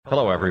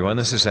Hello, everyone.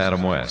 This is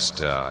Adam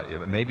West.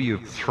 Maybe you're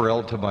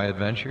thrilled to my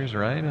adventures,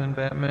 right, in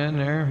Batman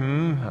there?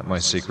 My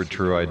secret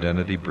true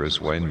identity, Bruce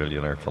Wayne,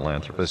 millionaire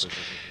philanthropist.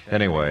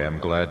 Anyway, I'm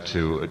glad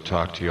to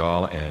talk to you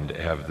all and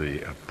have the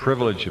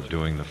privilege of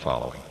doing the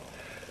following.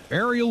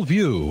 Aerial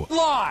View.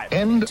 Live.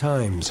 End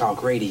Times.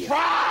 Talk Radio.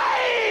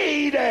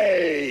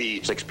 Friday.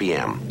 6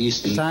 p.m.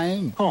 Eastern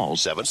Time. Call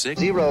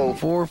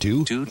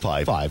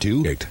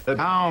 760-422-5528. The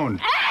pound.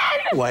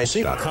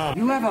 NYC.com.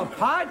 You have a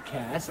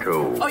podcast?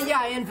 Cool. Oh, yeah,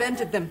 I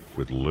invented them.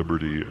 With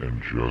liberty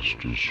and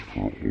justice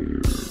for all.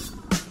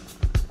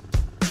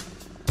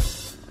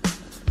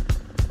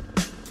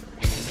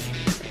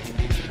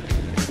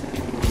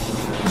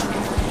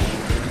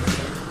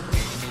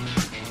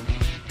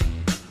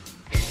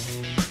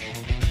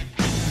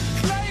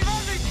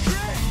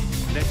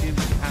 Let him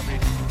have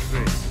it,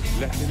 Chris.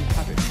 Let him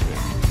have it, Chris.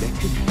 Let him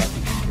have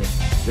it, Chris.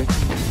 Let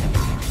him have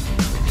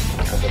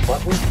it. There's a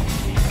button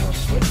and a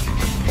switch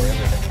for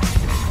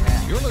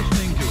everything. You're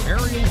listening to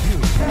Aerial View.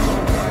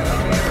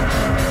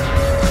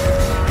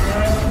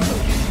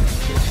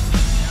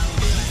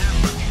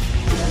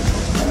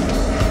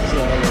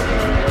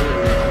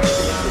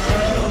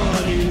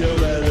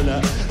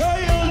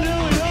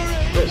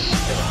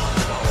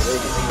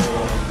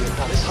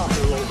 This hot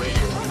little old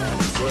radio, man,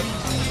 it's good.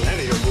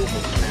 Any of your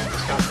movements, man,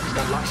 it's got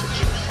lots of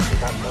juice. It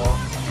got more.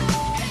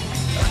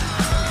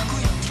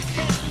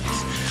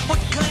 What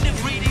kind of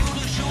radio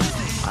show is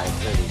this? I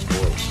heard his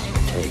voice on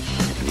the tape.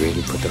 It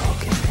really put the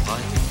hook in me.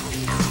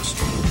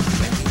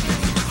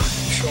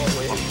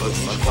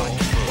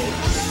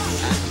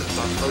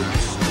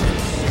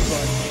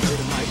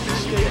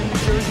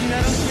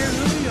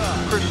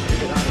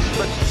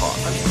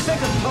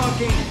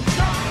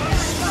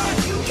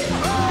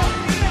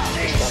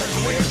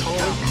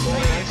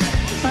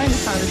 I know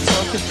how to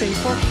talk to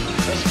people.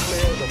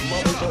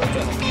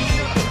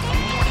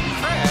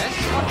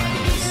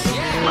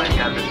 Might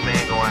have this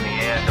man go on the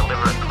air,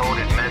 deliver a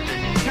coded message.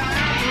 You're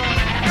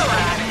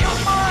out of your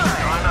mind.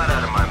 No, I'm not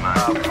out of my mind.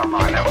 Oh, come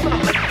on. Now, we're going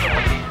to listen to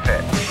what he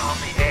said on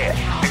the air.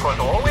 Because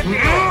all we're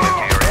dealing with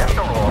here,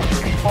 after all,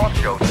 is talk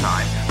show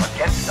time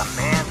against a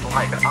man's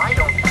life. And I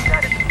don't see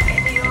that as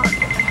any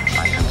argument.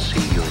 I can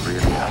see you're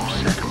really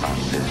upset about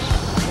this.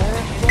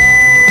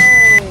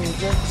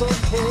 It's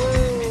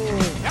okay.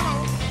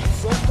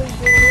 Something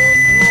to live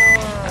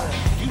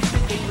You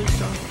speak English,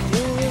 son?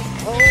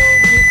 for.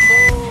 You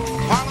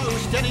Follow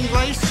steady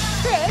lace?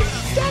 Chris,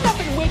 stand up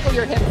and wiggle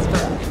your hips for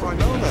us. I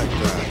know that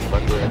guy.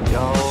 But we're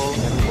dull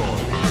and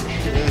boring.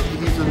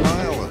 He's a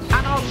nihilist.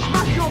 And I'll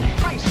smash your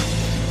face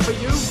for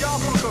you,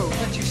 Garfunkel.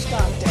 Won't you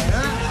stop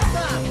dancing?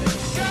 Stop it.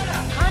 Shut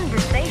up.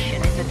 Conversation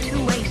is a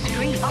two-way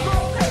street. I'm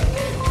okay.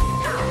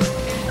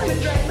 I'm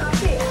enjoying my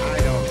beer. I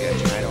don't get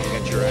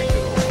your act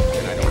at all.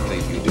 And I don't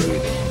think you do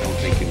either. I don't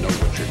think you know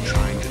what you're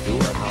trying to do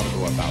or how to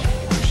go about it.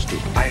 You're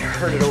stupid. I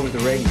heard it over the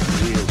radio.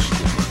 Real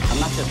stupid. I'm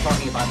not just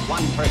talking about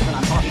one person.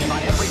 I'm talking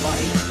about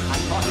everybody.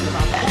 I'm talking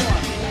about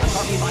form. I'm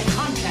talking about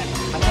content.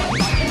 I'm talking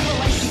about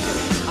interrelationship.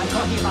 I'm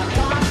talking about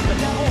God, the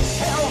devil,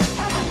 hell,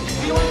 heaven.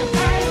 Do you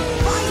understand?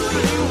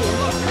 Finally, you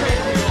look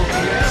crazy.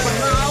 But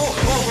now,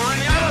 over on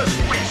the others,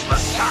 waste the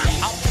time.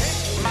 I'll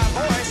pitch my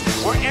voice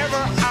wherever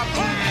I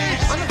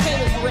please. I'm a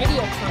famous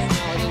radio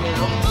personality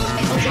now.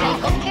 I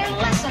could care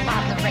less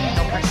about the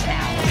radio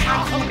personality.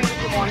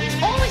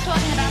 I'm always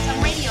talking about some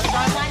radio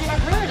stars I never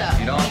heard of.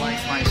 You don't like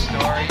my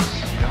stories?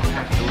 You don't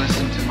have to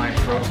listen to my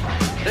program.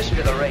 Listen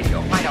to the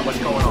radio. Find out what's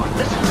going on.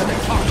 Listen to the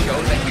talk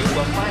shows and you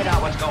will find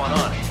out what's going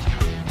on.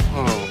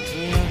 Oh,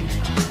 man.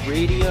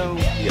 Radio?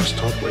 Yes,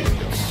 talk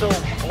radio. So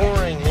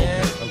boring,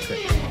 man.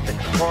 Okay. The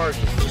cars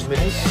just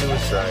committing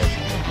suicide. I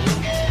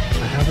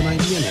have an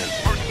idea now.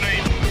 First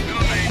name,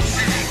 middle name,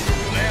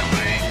 last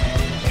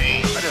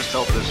name. I just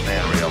hope this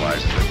man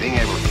realizes that being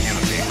able to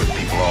communicate with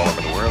people all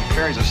over the world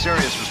carries a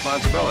serious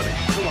responsibility.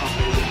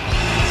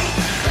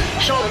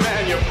 Show the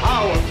man your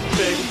power,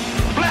 big.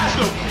 Blast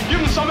him. Give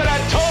him some of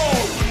that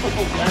tone.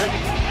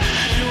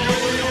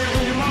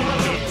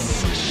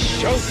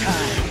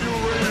 Showtime.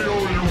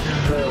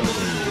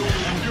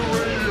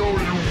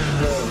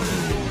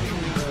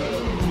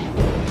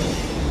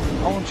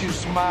 I want you to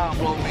smile and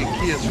blow me a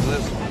kiss for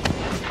this one.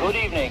 Good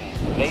evening,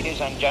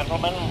 ladies and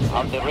gentlemen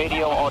of the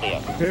radio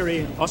audience.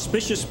 Very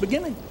auspicious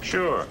beginning.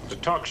 Sure, it's a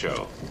talk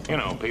show. You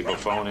know, people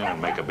phone in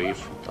and make a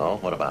beef. Oh,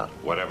 what about?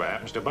 Whatever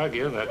happens to bug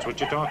you, that's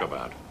what you talk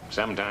about.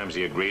 Sometimes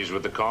he agrees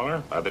with the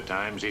caller, other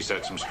times he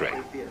sets him straight.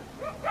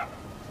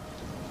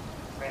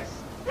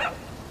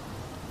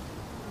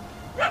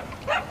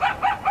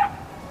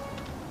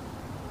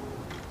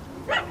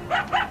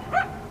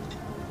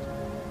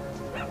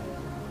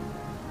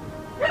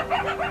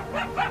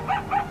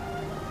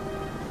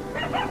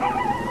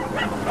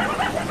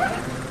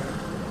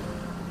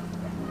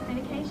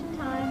 Medication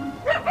time.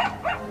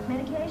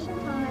 Medication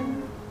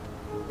time.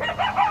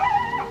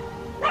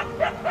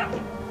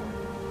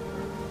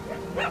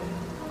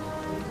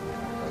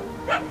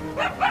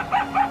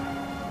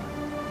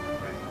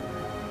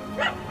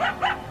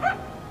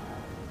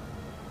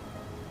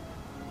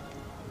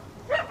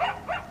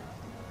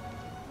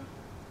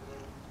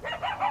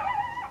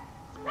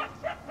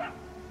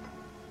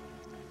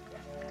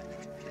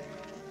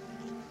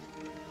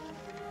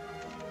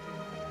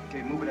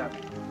 Okay, move it up.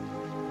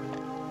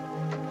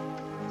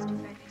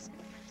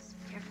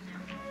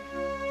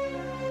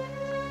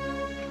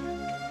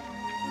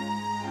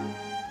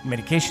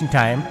 Medication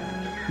time.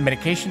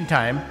 Medication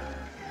time.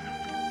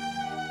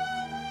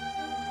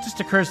 Just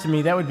occurs to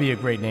me that would be a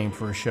great name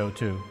for a show,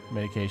 too.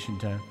 Medication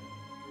time.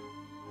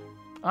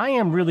 I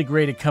am really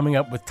great at coming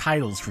up with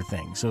titles for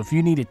things. So if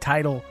you need a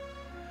title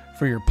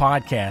for your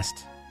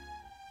podcast,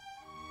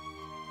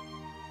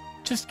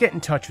 just get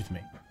in touch with me.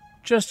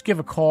 Just give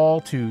a call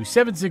to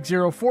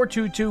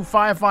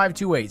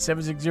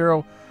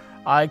 760-422-5528.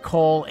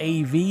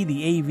 760-I-CALL-AV.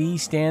 The AV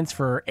stands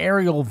for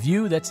Aerial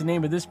View. That's the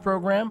name of this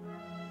program.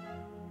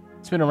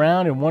 It's been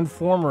around in one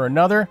form or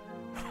another.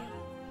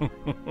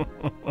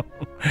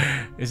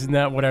 Isn't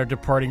that what our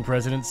departing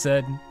president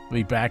said? We'll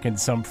be back in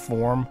some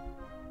form.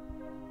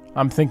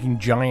 I'm thinking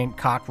giant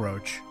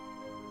cockroach.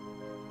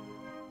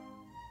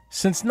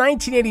 Since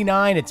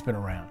 1989, it's been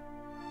around.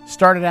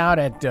 Started out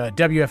at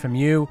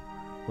WFMU,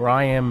 where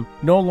I am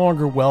no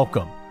longer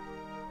welcome.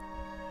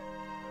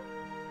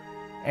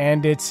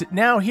 And it's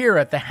now here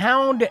at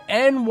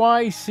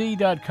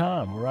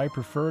thehoundnyc.com, where I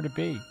prefer to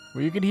be.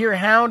 Where you can hear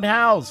Hound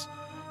House,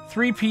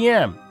 3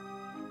 p.m.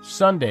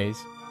 Sundays.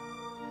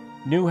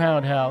 New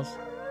Hound House.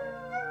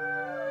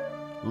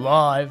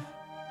 Live.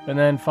 And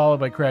then followed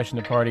by Crashing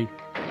the Party.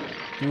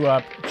 Do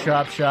up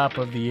Chop Shop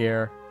of the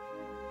Air.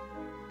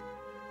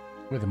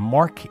 With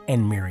Mark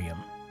and Miriam.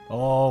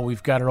 Oh,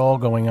 we've got it all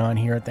going on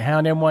here at the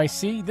Hound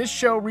NYC. This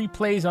show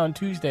replays on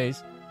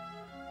Tuesdays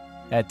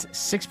at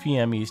 6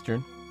 p.m.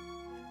 Eastern.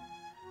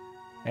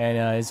 And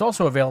it's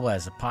also available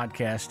as a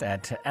podcast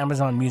at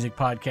Amazon Music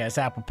Podcast,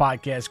 Apple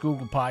Podcasts,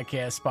 Google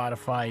Podcasts,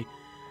 Spotify,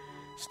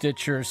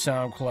 Stitcher,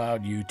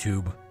 SoundCloud,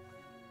 YouTube.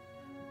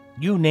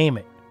 You name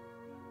it.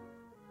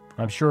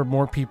 I'm sure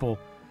more people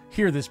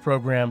hear this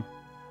program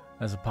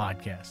as a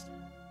podcast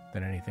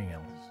than anything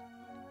else.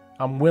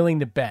 I'm willing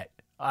to bet.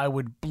 I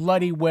would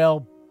bloody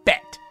well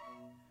bet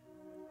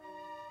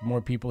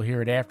more people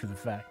hear it after the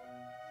fact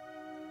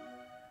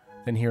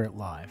than hear it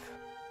live.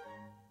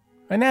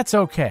 And that's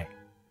okay.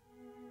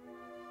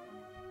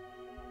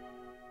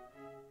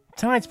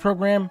 Tonight's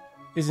program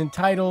is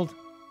entitled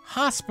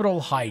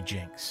Hospital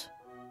Hijinks.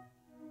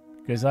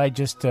 Because I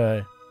just,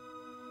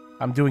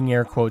 I'm doing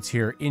air quotes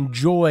here,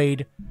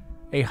 enjoyed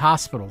a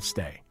hospital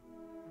stay.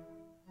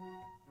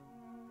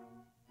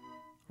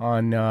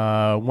 On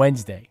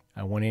Wednesday,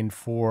 I went in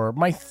for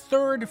my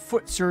third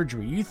foot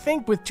surgery. You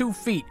think with 2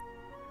 feet,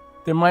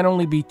 there might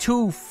only be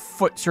 2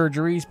 foot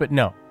surgeries, but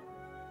no.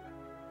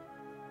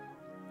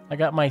 I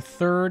got my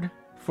third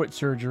foot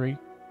surgery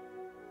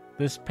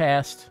this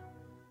past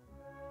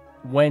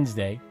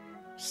Wednesday,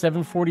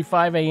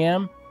 7:45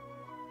 a.m.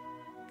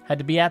 Had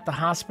to be at the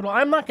hospital.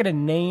 I'm not going to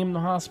name the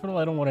hospital.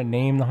 I don't want to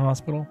name the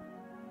hospital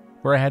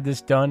where I had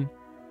this done.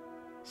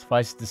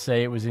 Suffice it to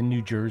say, it was in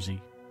New Jersey.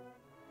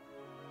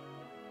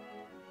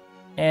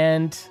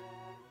 And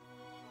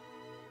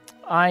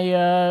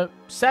I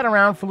sat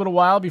around for a little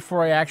while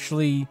before I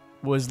actually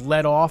was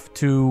led off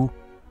to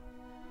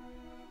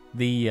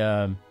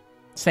the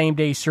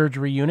same-day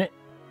surgery unit.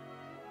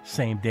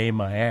 Same day,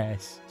 my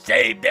ass.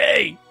 Same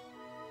day!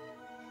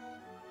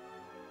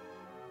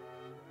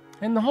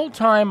 And the whole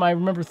time I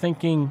remember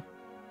thinking,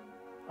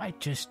 I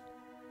just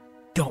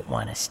don't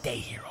want to stay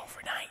here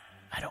overnight.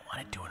 I don't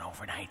want to do an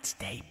overnight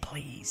stay,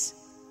 please.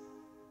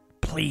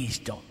 Please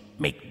don't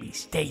make me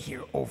stay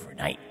here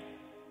overnight.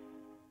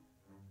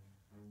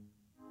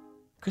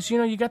 Because, you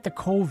know, you got the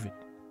COVID,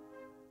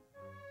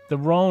 the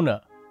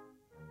Rona,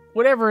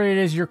 whatever it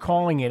is you're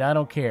calling it, I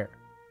don't care.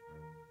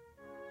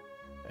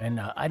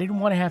 And I didn't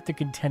want to have to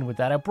contend with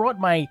that. I brought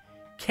my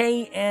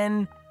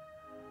KN95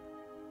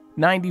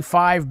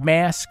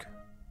 mask.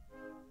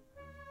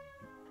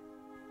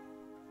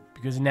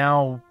 Because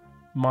now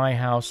my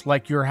house,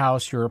 like your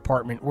house, your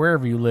apartment,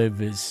 wherever you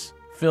live, is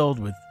filled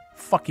with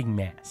fucking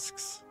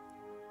masks.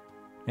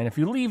 And if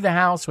you leave the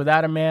house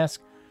without a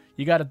mask,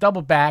 you got to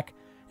double back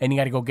and you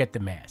got to go get the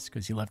mask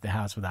because you left the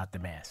house without the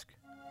mask.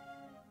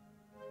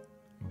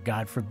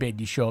 God forbid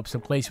you show up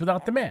someplace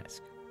without the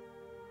mask.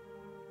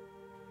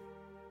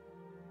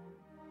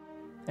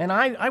 And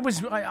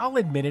I'll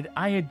admit it,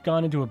 I had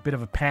gone into a bit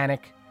of a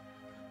panic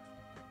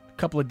a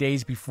couple of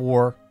days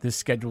before this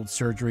scheduled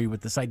surgery with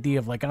this idea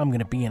of like, I'm going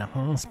to be in a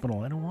hospital.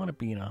 I don't want to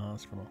be in a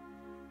hospital.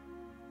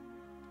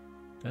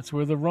 That's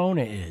where the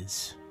Rona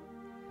is.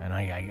 And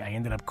I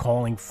ended up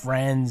calling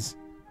friends,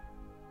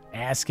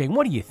 asking,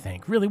 what do you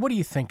think? Really, what do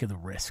you think of the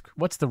risk?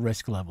 What's the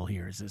risk level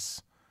here? Is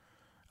this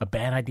a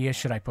bad idea?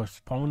 Should I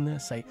postpone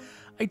this? I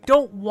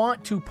don't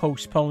want to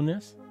postpone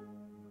this.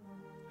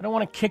 I don't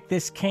want to kick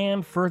this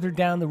can further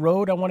down the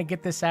road. I want to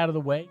get this out of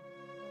the way.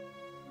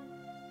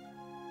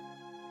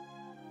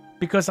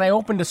 Because I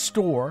opened a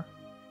store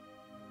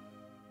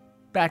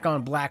back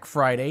on Black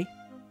Friday,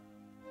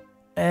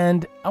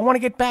 and I want to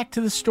get back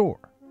to the store.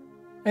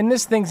 And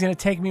this thing's going to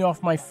take me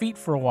off my feet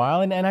for a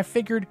while, and I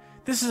figured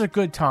this is a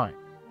good time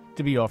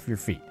to be off your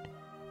feet,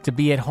 to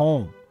be at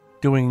home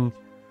doing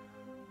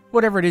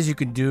whatever it is you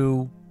can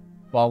do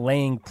while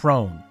laying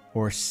prone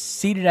or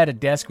seated at a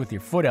desk with your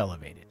foot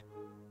elevated.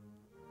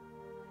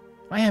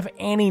 I have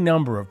any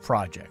number of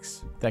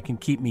projects that can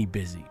keep me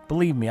busy.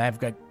 Believe me, I've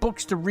got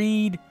books to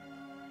read,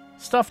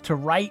 stuff to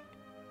write,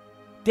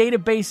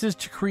 databases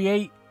to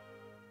create,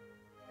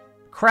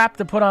 crap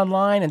to put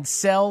online and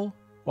sell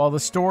while the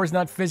store's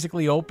not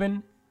physically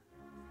open.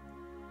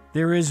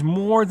 There is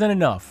more than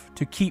enough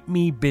to keep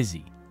me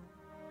busy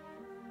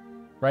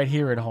right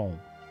here at home.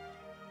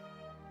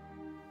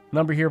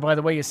 Number here, by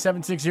the way, is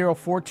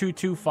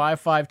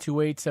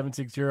 760-422-5528,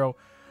 760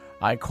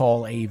 I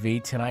call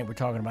AV. Tonight we're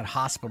talking about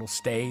hospital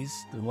stays,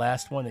 the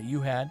last one that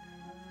you had.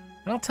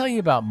 And I'll tell you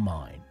about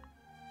mine.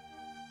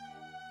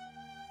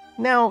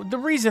 Now, the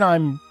reason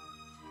I'm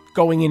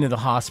going into the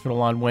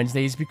hospital on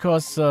Wednesday is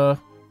because of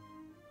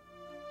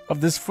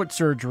this foot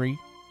surgery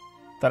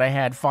that I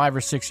had 5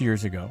 or 6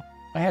 years ago.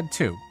 I had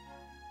 2.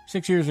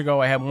 6 years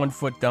ago, I had one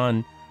foot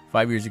done.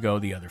 5 years ago,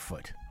 the other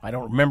foot. I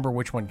don't remember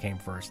which one came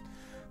first,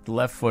 the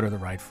left foot or the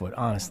right foot,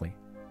 honestly.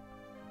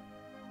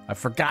 I've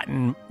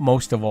forgotten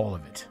most of all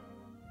of it,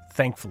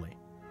 thankfully.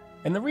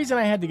 And the reason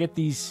I had to get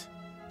these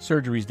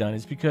surgeries done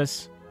is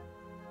because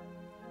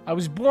I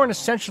was born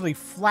essentially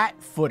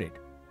flat-footed,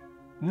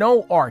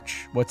 no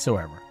arch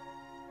whatsoever.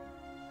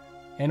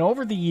 And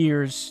over the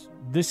years,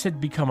 this had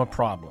become a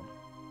problem.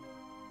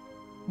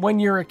 When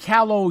you're a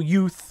callow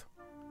youth,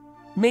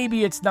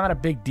 maybe it's not a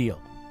big deal.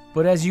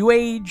 But as you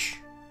age,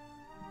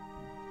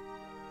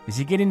 as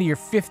you get into your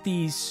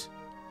 50s,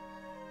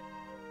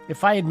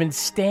 if I had been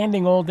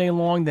standing all day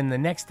long, then the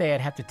next day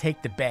I'd have to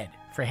take the bed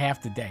for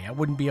half the day. I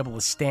wouldn't be able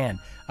to stand.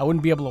 I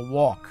wouldn't be able to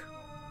walk.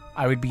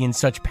 I would be in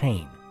such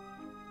pain.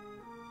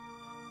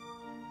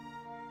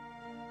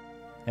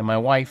 And my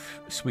wife,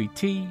 Sweet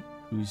Tea,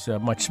 who's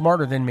much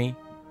smarter than me,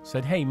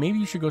 said, hey, maybe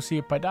you should go see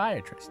a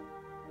podiatrist.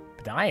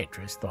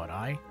 Podiatrist, thought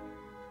I.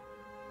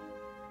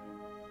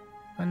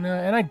 And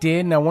I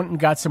did, and I went and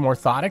got some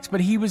orthotics,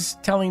 but he was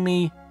telling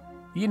me,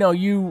 you know,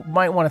 you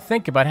might want to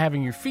think about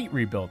having your feet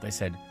rebuilt. I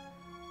said,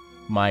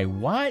 my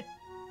what?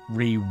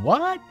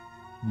 What?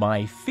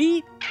 My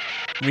feet?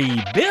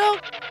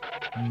 Rebuilt?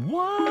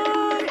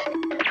 What?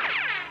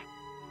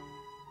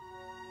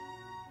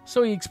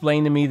 So he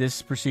explained to me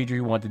this procedure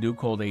he wanted to do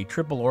called a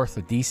triple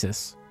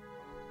orthodesis.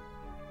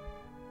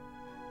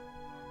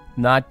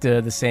 Not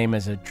the same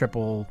as a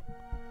triple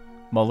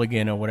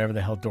mulligan or whatever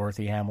the hell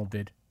Dorothy Hamill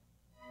did.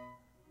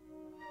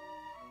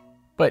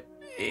 But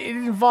it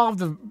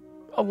involved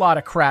a lot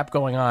of crap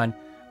going on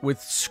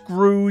with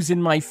screws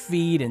in my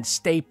feet and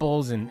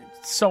staples and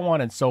so on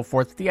and so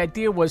forth. The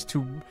idea was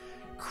to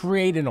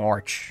create an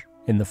arch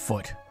in the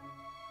foot.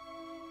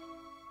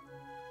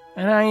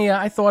 And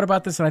I thought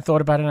about this and I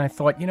thought about it and I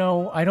thought, you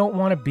know, I don't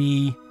want to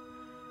be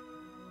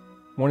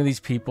one of these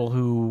people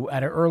who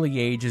at an early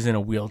age is in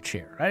a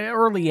wheelchair. At an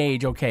early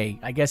age, okay,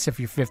 I guess if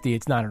you're 50,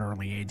 it's not an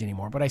early age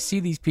anymore. But I see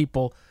these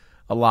people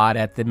a lot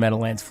at the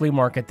Meadowlands Flea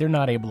Market. They're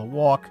not able to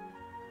walk.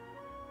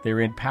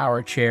 They're in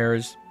power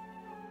chairs.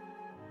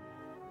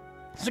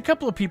 There's a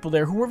couple of people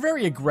there who are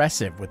very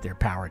aggressive with their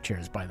power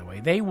chairs, by the way.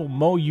 They will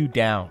mow you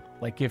down.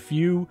 Like if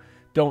you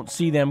don't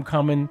see them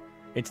coming,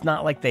 it's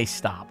not like they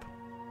stop.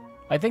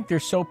 I think they're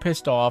so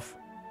pissed off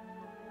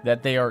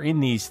that they are in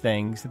these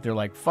things that they're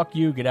like, fuck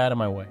you, get out of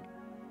my way.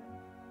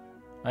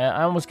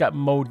 I almost got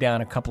mowed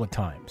down a couple of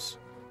times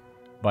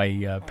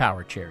by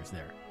power chairs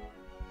there.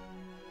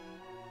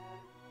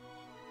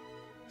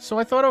 So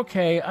I thought,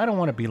 okay, I don't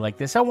want to be like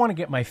this. I want to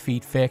get my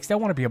feet fixed. I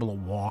want to be able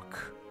to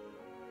walk.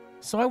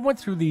 So I went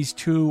through these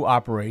 2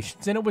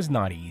 operations, and it was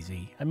not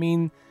easy. I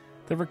mean,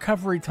 the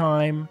recovery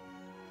time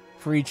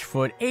for each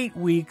foot, 8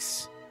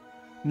 weeks,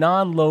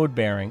 non-load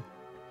bearing,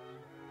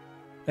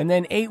 and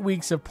then 8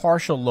 weeks of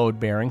partial load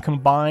bearing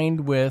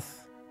combined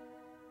with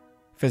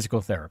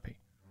physical therapy.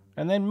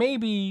 And then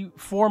maybe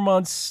 4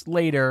 months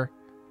later,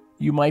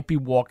 you might be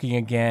walking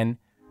again.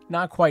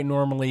 Not quite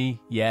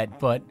normally yet,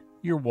 but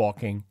you're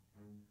walking.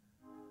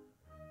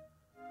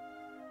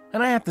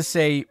 And I have to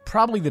say,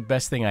 probably the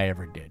best thing I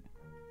ever did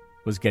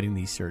was getting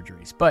these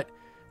surgeries. But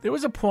there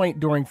was a point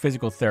during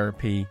physical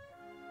therapy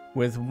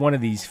with one of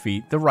these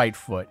feet, the right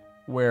foot,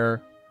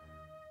 where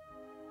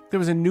there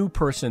was a new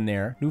person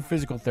there, new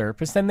physical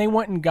therapist, and they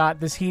went and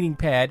got this heating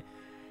pad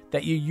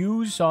that you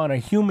use on a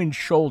human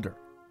shoulder.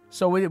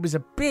 So it was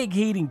a big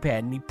heating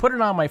pad, and he put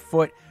it on my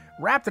foot,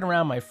 wrapped it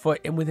around my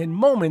foot, and within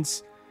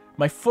moments,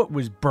 my foot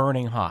was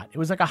burning hot. It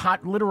was like a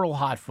hot, literal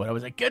hot foot. I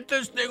was like, get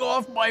this thing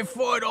off my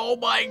foot. Oh,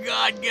 my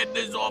God, get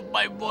this off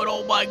my foot.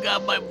 Oh, my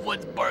God, my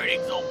foot's burning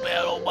so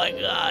bad. Oh, my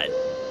God.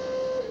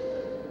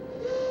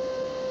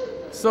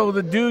 So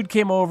the dude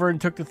came over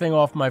and took the thing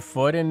off my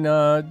foot, and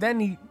then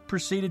he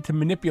proceeded to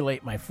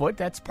manipulate my foot.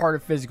 That's part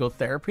of physical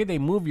therapy. They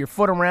move your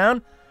foot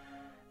around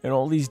in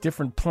all these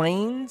different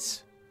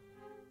planes.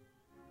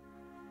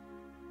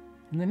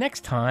 And the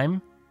next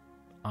time,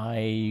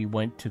 I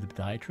went to the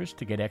podiatrist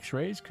to get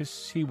x-rays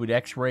because he would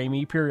x-ray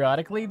me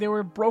periodically. There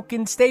were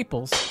broken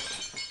staples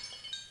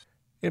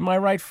in my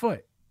right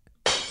foot.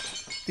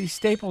 These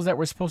staples that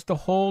were supposed to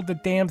hold the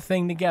damn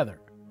thing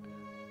together.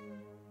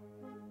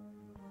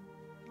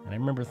 And I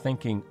remember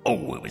thinking,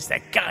 oh, it was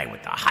that guy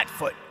with the hot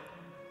foot.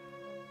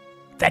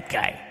 That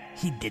guy,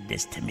 he did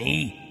this to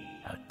me.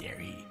 How dare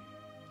he?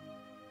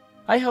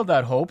 I held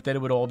out hope that it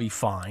would all be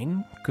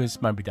fine,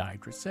 because my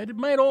podiatrist said it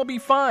might all be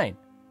fine.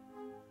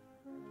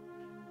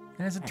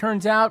 And as it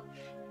turns out,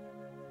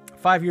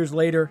 5 years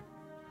later,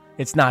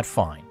 it's not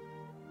fine.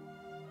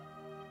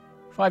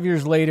 5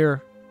 years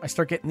later, I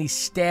start getting these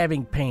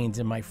stabbing pains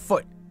in my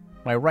foot,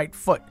 my right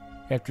foot,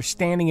 after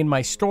standing in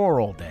my store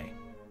all day.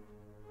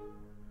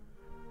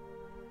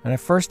 And at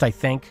first I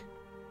think,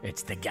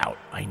 it's the gout.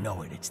 I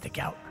know it, it's the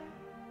gout.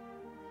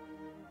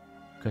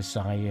 Because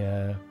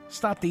I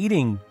stopped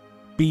eating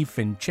beef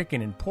and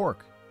chicken and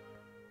pork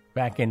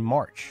back in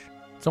March.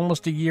 It's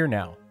almost a year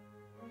now.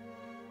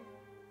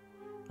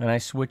 And I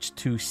switched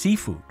to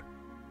seafood.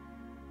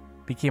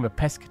 Became a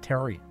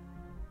pescatarian.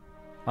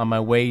 On my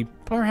way,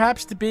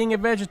 perhaps, to being a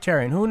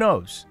vegetarian. Who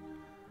knows?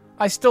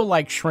 I still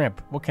like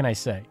shrimp. What can I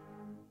say?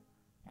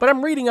 But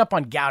I'm reading up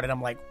on gout and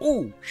I'm like,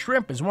 ooh,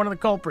 shrimp is one of the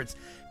culprits.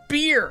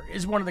 Beer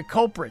is one of the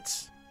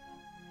culprits.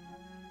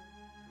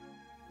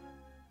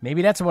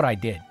 Maybe that's what I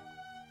did.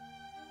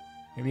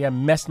 Maybe I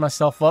messed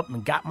myself up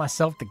and got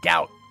myself the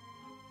gout.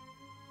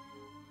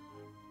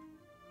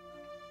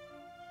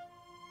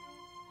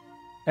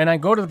 And I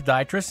go to the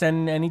podiatrist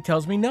and he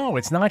tells me, no,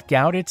 it's not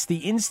gout. It's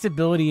the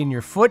instability in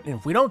your foot. And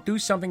if we don't do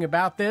something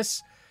about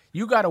this,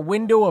 you got a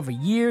window of a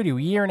year to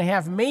a year and a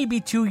half, maybe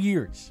 2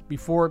 years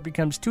before it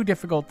becomes too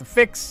difficult to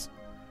fix.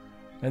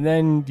 And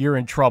then you're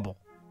in trouble.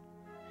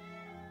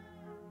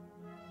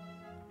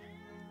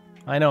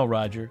 I know,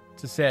 Roger.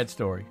 It's a sad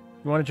story.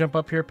 You want to jump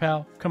up here,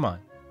 pal? Come on.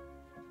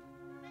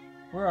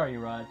 Where are you,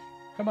 Raj?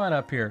 Come on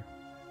up here.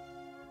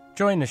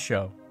 Join the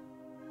show.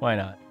 Why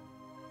not?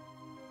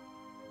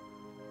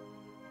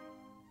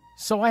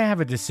 So I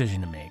have a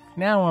decision to make.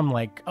 Now I'm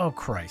like, oh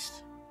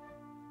Christ.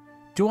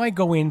 Do I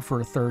go in for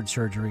a third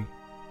surgery?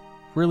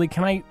 Really,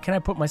 can I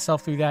put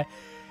myself through that?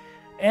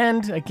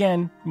 And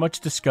again, much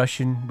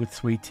discussion with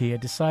Sweet Tea. I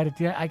decided,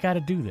 yeah, I got to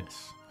do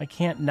this. I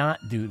can't not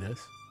do this.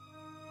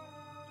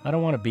 I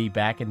don't want to be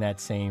back in that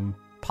same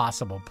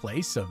possible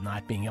place of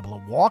not being able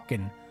to walk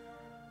and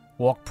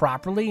walk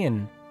properly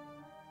and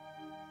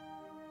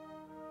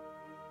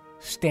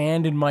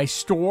stand in my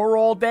store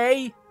all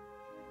day.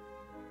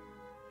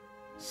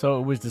 So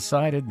it was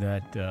decided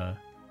that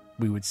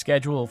we would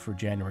schedule for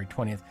January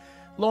 20th.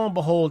 Lo and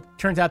behold,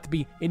 turns out to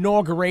be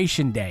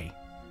Inauguration Day.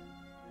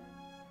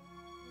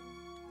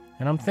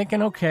 And I'm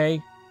thinking,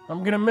 okay, I'm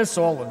going to miss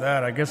all of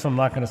that. I guess I'm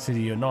not going to see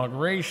the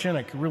inauguration.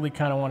 I really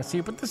kind of want to see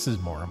it, but this is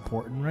more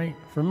important, right?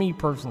 For me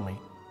personally.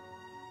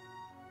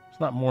 It's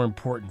not more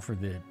important for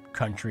the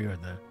country or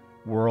the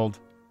world.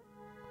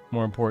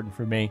 More important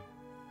for me.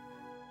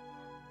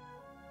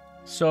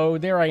 So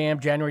there I am,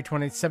 January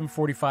 20th,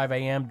 7:45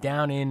 a.m.,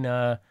 down in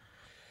a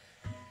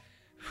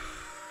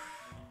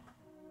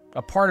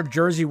part of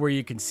Jersey where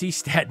you can see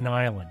Staten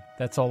Island.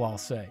 That's all I'll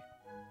say.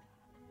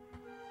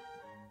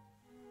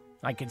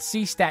 I can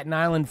see Staten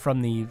Island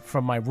from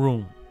my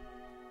room.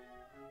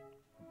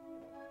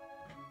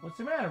 What's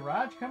the matter,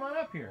 Raj? Come on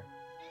up here.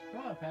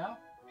 Come on, pal.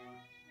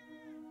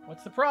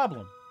 What's the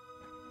problem?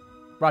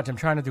 Raj, I'm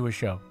trying to do a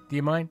show. Do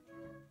you mind?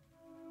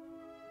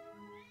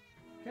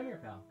 Come here,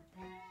 pal.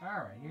 All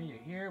right,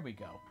 here we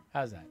go.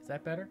 How's that? Is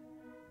that better?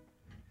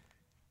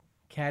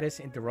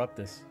 Caddis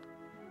interruptus.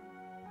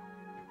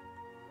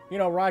 You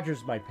know,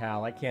 Roger's my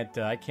pal. I can't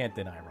deny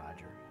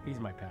Roger. He's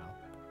my pal.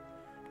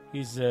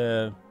 He's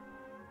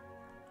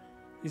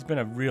been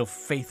a real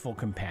faithful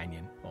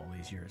companion all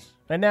these years.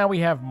 And now we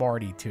have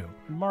Marty, too.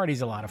 And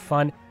Marty's a lot of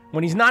fun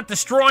when he's not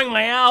destroying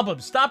my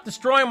albums. Stop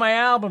destroying my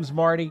albums,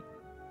 Marty.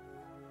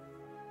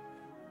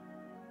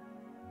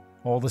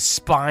 All the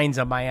spines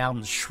on my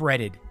albums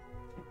shredded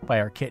by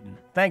our kitten.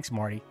 Thanks,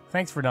 Marty.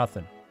 Thanks for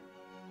nothing.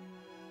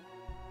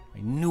 I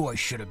knew I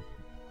should have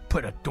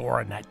put a door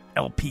on that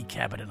LP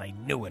cabinet. I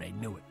knew it.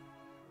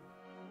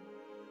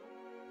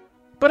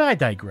 But I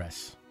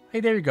digress. Hey,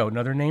 there you go.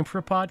 Another name for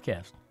a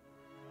podcast.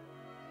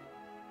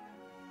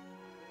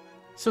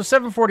 So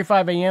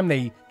 7:45 a.m.,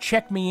 they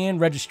check me in,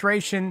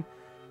 registration.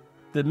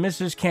 The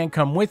missus can't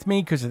come with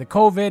me because of the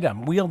COVID.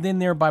 I'm wheeled in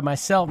there by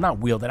myself. Not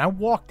wheeled in. I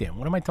walked in.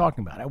 What am I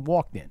talking about? I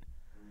walked in.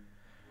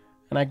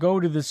 And I go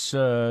to this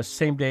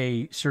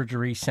same-day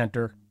surgery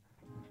center,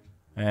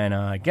 and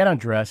I get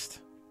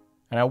undressed,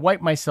 and I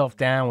wipe myself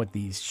down with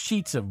these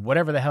sheets of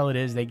whatever the hell it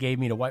is they gave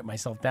me to wipe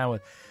myself down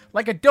with.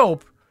 Like a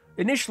dope,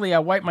 initially I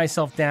wiped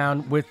myself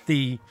down with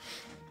the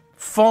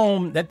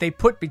foam that they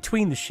put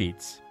between the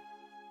sheets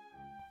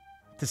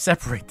to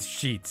separate the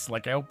sheets.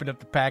 Like I opened up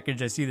the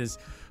package, I see this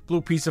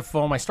blue piece of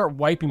foam. I start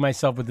wiping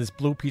myself with this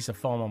blue piece of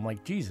foam. I'm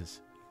like,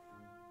 Jesus,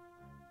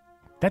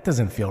 that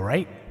doesn't feel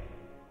right.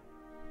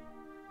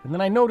 And then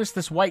I noticed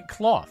this white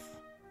cloth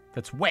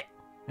that's wet.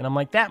 And I'm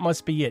like, that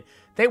must be it.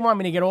 They want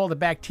me to get all the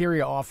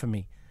bacteria off of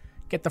me.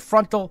 Get the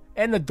frontal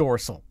and the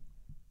dorsal.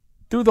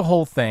 Do the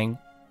whole thing.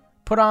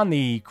 Put on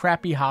the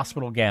crappy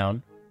hospital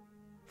gown.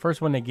 First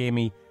one they gave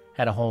me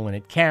had a hole in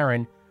it.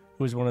 Karen,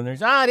 who was one of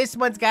theirs, this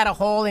one's got a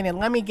hole in it.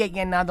 Let me get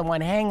you another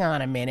one. Hang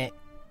on a minute.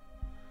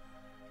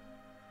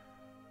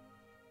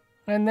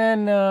 And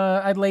then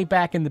I'd lay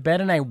back in the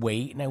bed and I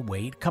wait and I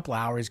wait. A couple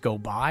hours go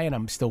by and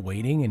I'm still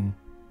waiting. And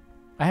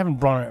I haven't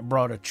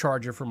brought a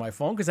charger for my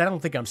phone because I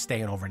don't think I'm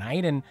staying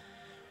overnight. And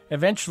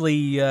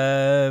eventually,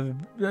 a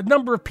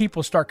number of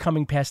people start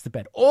coming past the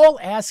bed, all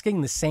asking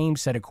the same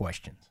set of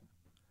questions.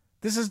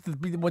 This is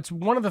what's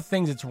one of the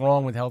things that's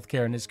wrong with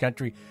healthcare in this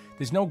country.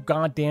 There's no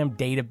goddamn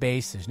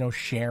database. There's no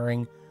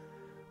sharing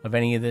of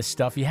any of this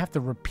stuff. You have to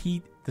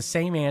repeat the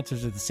same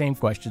answers to the same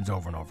questions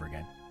over and over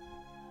again.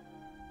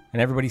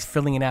 And everybody's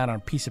filling it out on a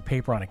piece of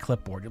paper on a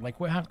clipboard. You're like,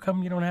 well, how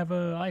come you don't have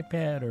an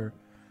iPad or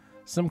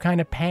some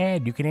kind of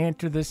pad you can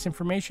enter this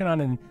information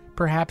on and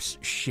perhaps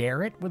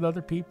share it with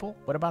other people?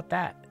 What about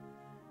that?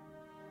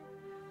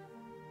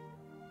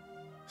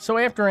 So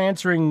after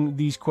answering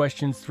these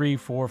questions 3,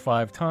 4,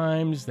 5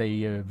 times, they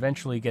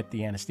eventually get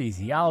the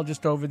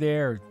anesthesiologist over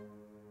there.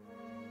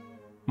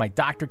 My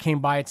doctor came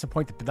by at some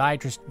point. The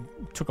podiatrist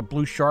took a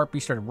blue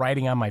Sharpie, started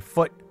writing on my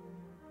foot.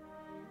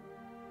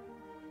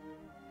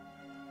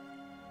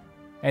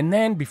 And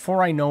then,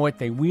 before I know it,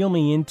 they wheel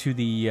me into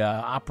the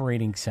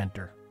operating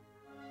center,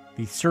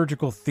 the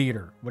surgical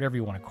theater, whatever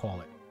you want to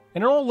call it.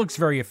 And it all looks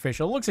very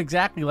official. It looks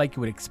exactly like you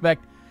would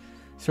expect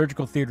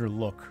surgical theater to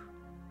look.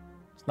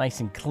 It's nice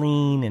and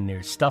clean, and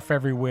there's stuff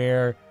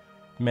everywhere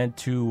meant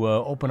to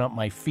open up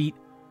my feet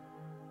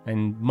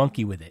and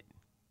monkey with it.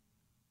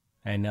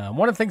 And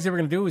one of the things they were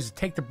going to do is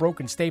take the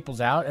broken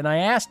staples out, and I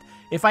asked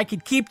if I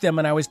could keep them,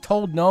 and I was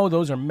told no,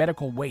 those are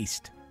medical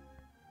waste.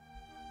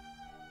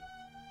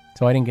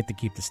 So I didn't get to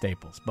keep the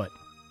staples, but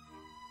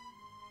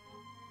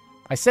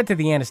I said to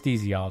the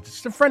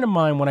anesthesiologist, a friend of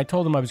mine, when I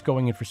told him I was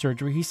going in for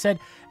surgery, he said,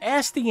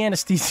 ask the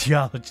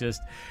anesthesiologist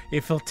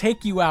if he'll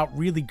take you out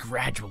really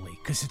gradually,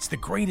 because it's the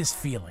greatest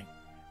feeling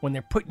when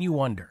they're putting you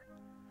under.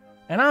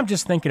 And I'm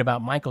just thinking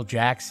about Michael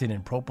Jackson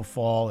and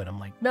Propofol, and I'm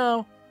like,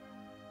 no,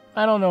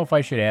 I don't know if I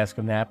should ask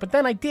him that. But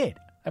then I did.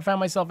 I found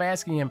myself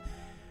asking him,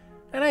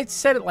 and I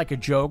said it like a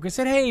joke. I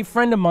said, hey, a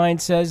friend of mine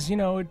says,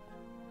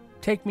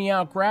 take me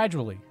out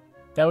gradually.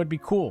 That would be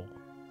cool.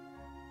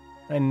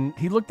 And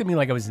he looked at me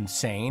like I was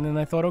insane, and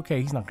I thought,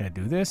 okay, he's not going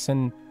to do this,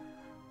 and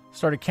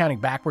started counting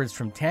backwards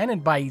from 10,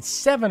 and by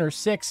 7 or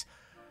 6,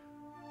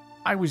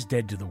 I was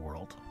dead to the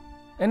world.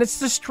 And it's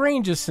the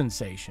strangest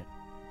sensation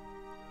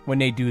when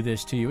they do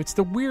this to you. It's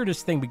the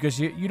weirdest thing because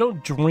you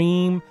don't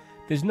dream.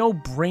 There's no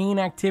brain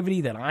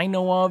activity that I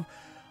know of.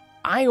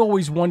 I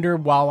always wonder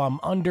while I'm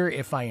under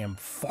if I am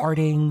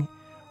farting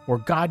or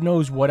God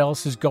knows what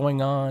else is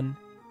going on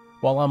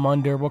while I'm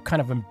under, what kind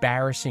of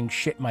embarrassing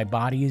shit my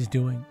body is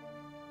doing.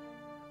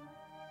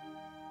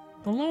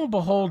 And lo and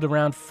behold,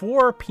 around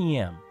 4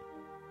 p.m.,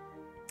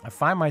 I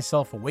find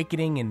myself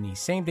awakening in the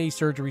same-day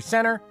surgery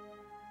center,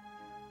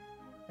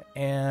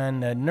 and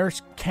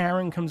nurse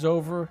Karen comes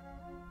over.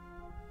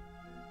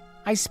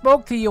 I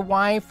spoke to your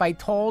wife. I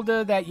told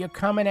her that you're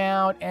coming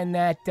out and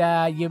that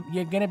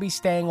you're going to be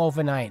staying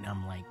overnight. And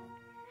I'm like,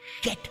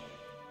 shit.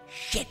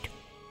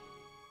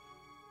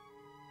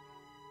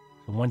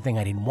 The one thing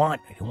I didn't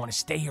want to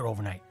stay here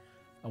overnight.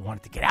 I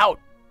wanted to get out.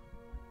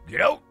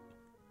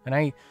 And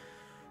I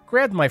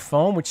grabbed my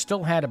phone, which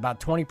still had about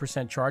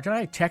 20% charge, and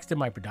I texted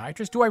my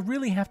podiatrist, do I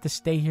really have to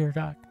stay here,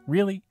 Doc?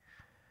 Really?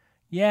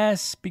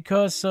 Yes,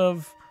 because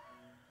of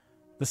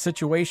the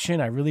situation.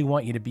 I really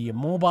want you to be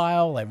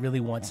immobile. I really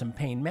want some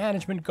pain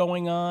management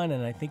going on,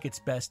 and I think it's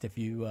best if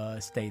you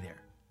stay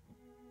there.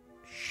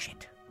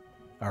 Shit.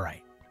 All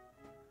right.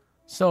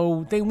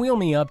 So they wheel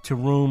me up to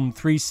room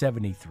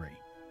 373.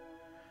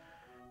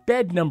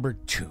 Bed number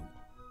 2.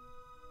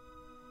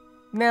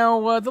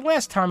 Now, the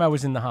last time I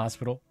was in the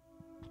hospital,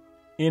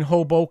 in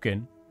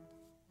Hoboken,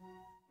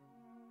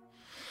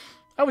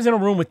 I was in a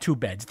room with 2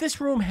 beds.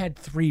 This room had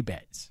 3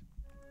 beds.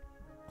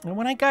 And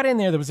when I got in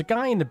there was a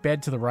guy in the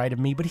bed to the right of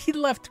me, but he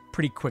left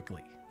pretty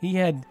quickly. He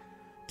had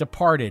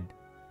departed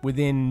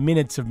within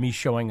minutes of me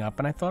showing up,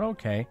 and I thought,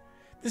 okay,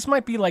 this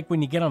might be like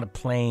when you get on a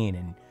plane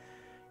and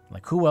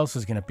like, who else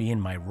is going to be in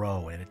my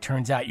row? And it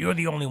turns out you're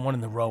the only one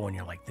in the row, and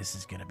you're like, this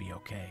is going to be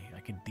okay.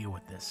 I can deal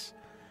with this.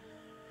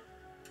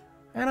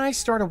 And I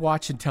started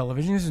watching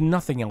television. There's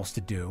nothing else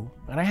to do.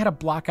 And I had to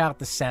block out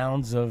the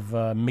sounds of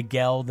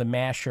Miguel the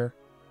Masher,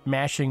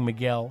 mashing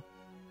Miguel.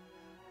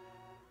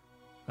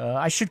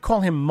 I should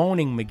call him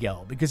Moaning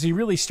Miguel, because he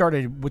really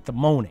started with the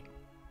moaning.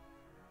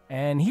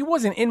 And he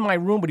wasn't in my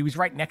room, but he was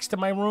right next to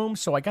my room,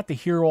 so I got to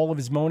hear all of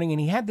his moaning.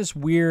 And he had this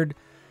weird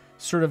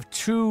sort of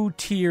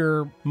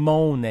 2-tier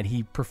moan that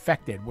he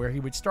perfected, where he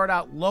would start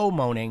out low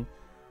moaning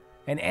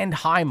and end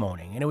high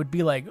moaning. And it would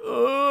be like,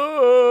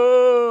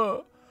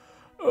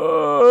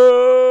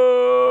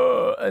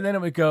 and then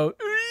it would go,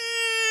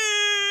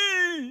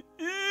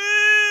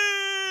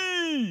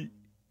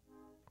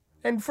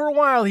 and for a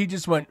while he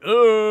just went,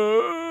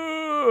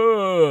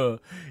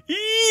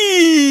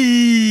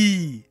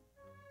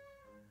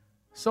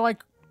 so I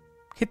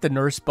hit the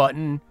nurse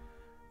button.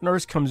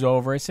 Nurse comes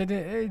over. I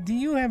said, do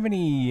you have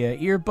any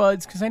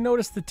earbuds? Because I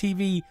noticed the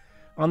TV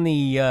on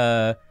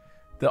the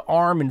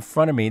arm in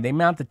front of me. They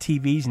mount the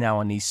TVs now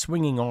on these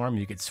swinging arms.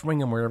 You could swing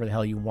them wherever the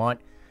hell you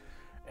want.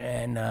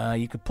 And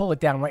you could pull it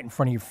down right in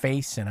front of your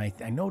face. And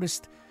I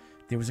noticed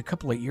there was a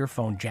couple of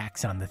earphone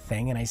jacks on the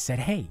thing. And I said,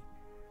 hey,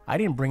 I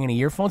didn't bring any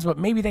earphones, but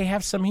maybe they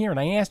have some here. And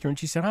I asked her, and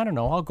she said, I don't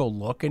know, I'll go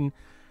look. And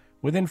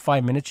within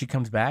 5 minutes, she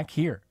comes back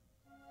here.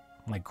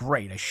 I'm like,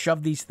 great. I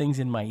shoved these things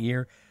in my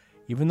ear,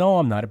 even though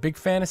I'm not a big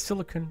fan of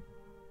silicone.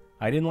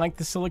 I didn't like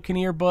the silicone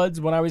earbuds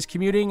when I was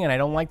commuting, and I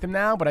don't like them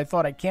now, but I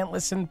thought I can't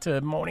listen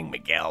to Moaning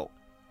Miguel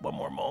one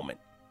more moment.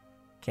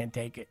 Can't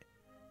take it.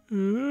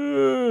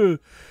 There's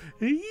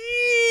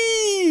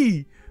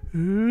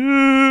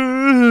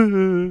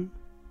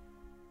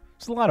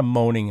a lot of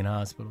moaning in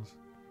hospitals.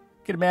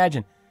 You can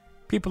imagine.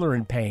 People are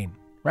in pain,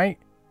 right?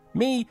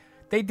 Me,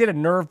 they did a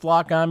nerve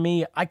block on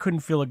me. I couldn't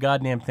feel a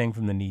goddamn thing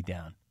from the knee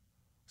down.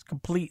 It's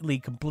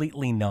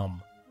completely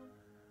numb.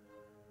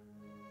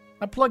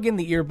 I plug in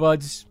the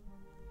earbuds.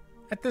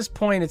 At this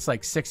point, it's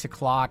like 6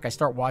 o'clock. I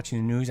start watching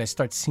the news. I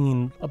start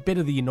seeing a bit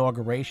of the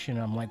inauguration.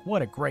 I'm like,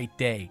 what a great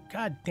day.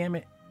 God damn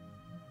it.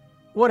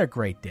 What a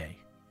great day.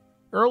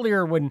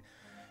 Earlier when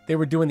they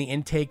were doing the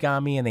intake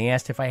on me and they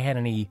asked if I had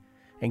any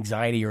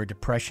anxiety or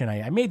depression,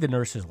 I made the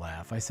nurses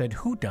laugh. I said,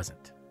 who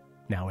doesn't?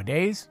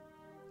 Nowadays,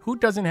 who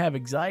doesn't have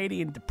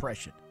anxiety and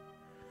depression?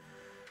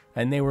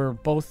 And they were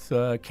both,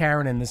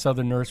 Karen and this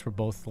other nurse were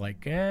both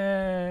like,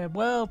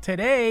 well,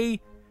 today's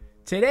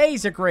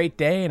a great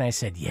day. And I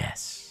said,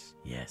 yes,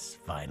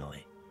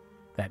 finally.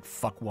 That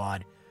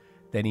fuckwad,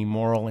 that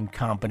immoral,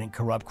 incompetent,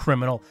 corrupt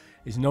criminal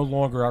is no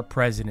longer our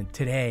president.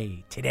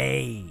 Today.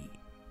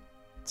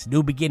 It's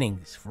new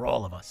beginnings for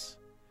all of us.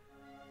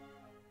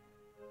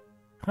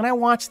 And I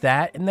watched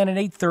that, and then at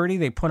 8:30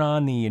 they put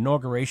on the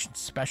inauguration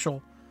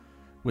special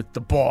with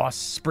the boss,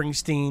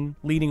 Springsteen,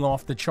 leading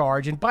off the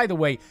charge. And by the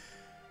way,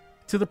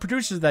 to the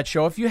producers of that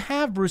show, if you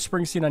have Bruce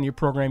Springsteen on your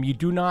program, you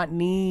do not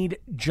need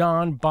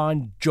John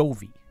Bon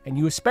Jovi. And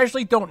you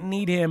especially don't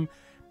need him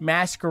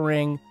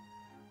massacring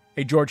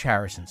a George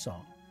Harrison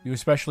song. You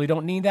especially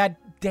don't need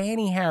that.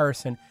 Danny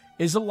Harrison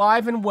is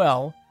alive and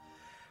well,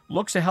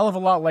 looks a hell of a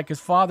lot like his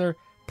father,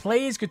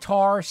 plays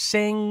guitar,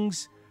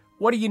 sings.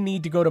 What do you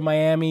need to go to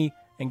Miami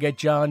and get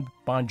John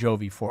Bon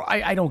Jovi for?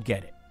 I don't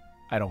get it.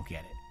 I don't get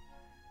it.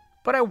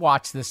 But I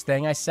watched this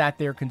thing. I sat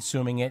there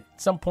consuming it.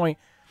 At some point,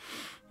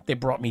 they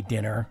brought me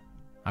dinner.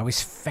 I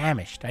was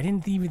famished. I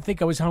didn't even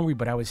think I was hungry,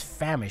 but I was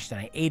famished, and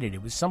I ate it.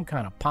 It was some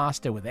kind of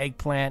pasta with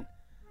eggplant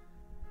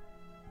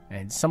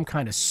and some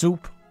kind of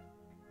soup.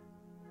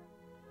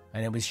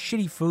 And it was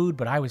shitty food,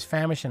 but I was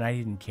famished, and I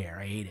didn't care.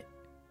 I ate it.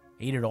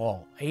 Ate it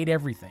all. I ate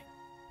everything.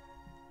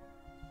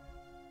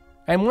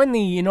 And when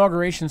the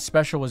inauguration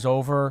special was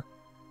over,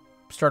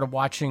 started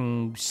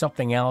watching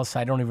something else.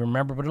 I don't even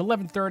remember. But at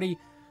 11:30,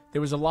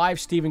 there was a live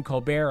Stephen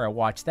Colbert. I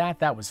watched that.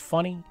 That was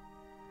funny.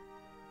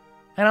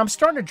 And I'm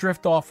starting to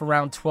drift off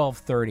around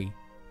 12:30.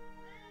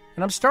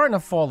 And I'm starting to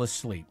fall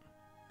asleep.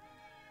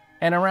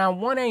 And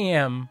around 1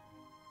 a.m.,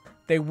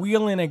 they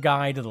wheel in a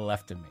guy to the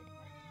left of me.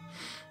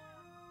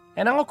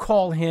 And I'll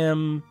call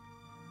him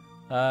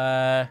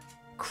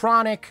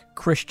Chronic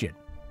Christian.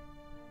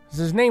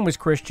 His name was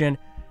Christian,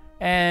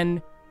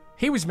 and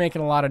he was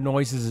making a lot of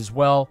noises as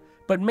well.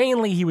 But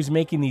mainly he was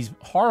making these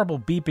horrible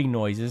beeping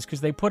noises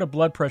because they put a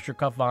blood pressure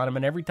cuff on him,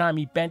 and every time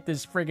he bent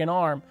his friggin'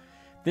 arm,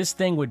 this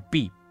thing would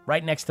beep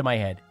right next to my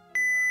head.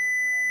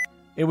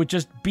 It would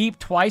just beep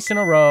twice in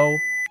a row,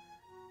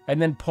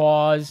 and then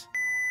pause,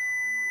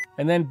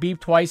 and then beep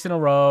twice in a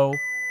row,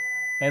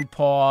 and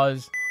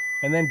pause,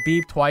 and then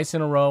beep twice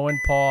in a row and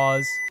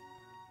pause.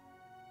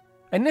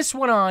 And this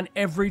went on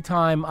every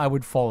time I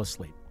would fall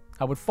asleep.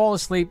 I would fall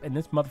asleep, and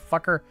this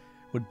motherfucker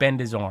would bend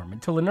his arm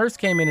until the nurse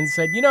came in and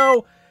said, you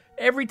know,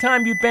 every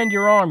time you bend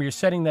your arm, you're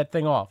setting that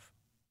thing off.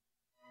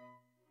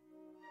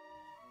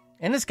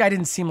 And this guy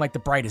didn't seem like the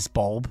brightest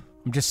bulb.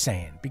 I'm just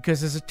saying.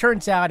 Because as it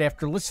turns out,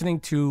 after listening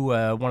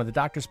to one of the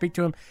doctors speak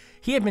to him,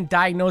 he had been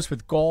diagnosed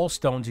with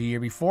gallstones a year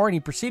before, and he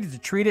proceeded to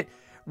treat it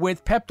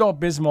with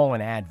Pepto-Bismol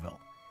and Advil.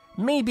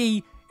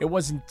 Maybe it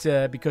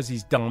wasn't because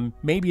he's dumb.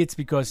 Maybe it's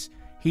because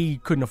he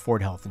couldn't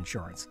afford health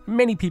insurance.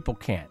 Many people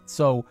can't.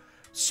 So,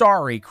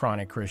 sorry,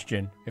 Chronic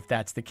Christian, if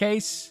that's the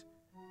case.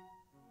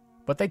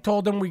 But they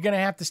told him we're going to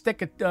have to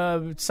stick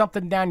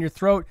something down your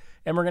throat,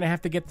 and we're going to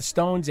have to get the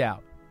stones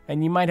out.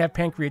 And you might have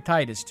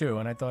pancreatitis, too.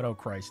 And I thought, oh,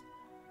 Christ.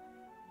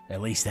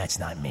 At least that's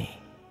not me.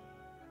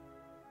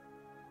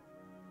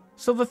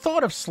 So the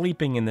thought of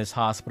sleeping in this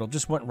hospital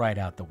just went right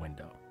out the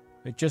window.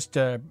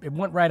 It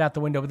went right out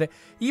the window. But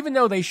even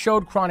though they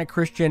showed Chronic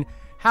Christian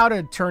how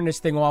to turn this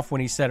thing off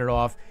when he set it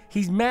off,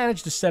 he's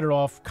managed to set it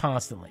off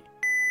constantly.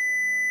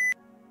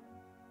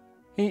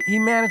 He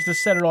managed to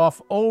set it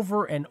off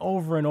over and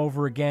over and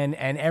over again,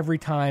 and every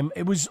time,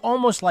 it was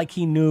almost like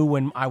he knew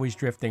when I was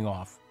drifting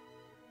off.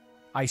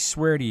 I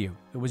swear to you,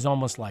 it was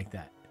almost like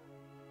that.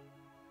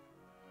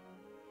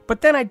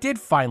 But then I did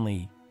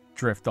finally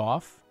drift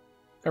off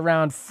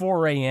around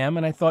 4 a.m.,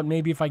 and I thought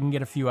maybe if I can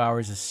get a few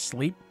hours of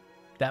sleep,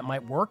 that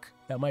might work.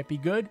 That might be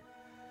good.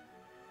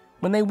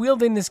 When they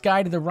wheeled in this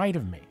guy to the right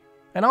of me,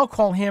 and I'll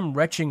call him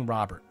Retching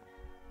Robert,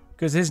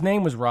 because his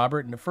name was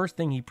Robert, and the first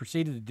thing he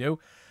proceeded to do,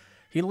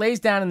 he lays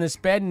down in this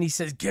bed and he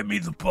says, "Give me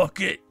the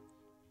bucket."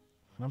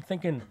 And I'm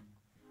thinking,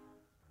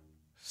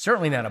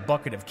 certainly not a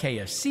bucket of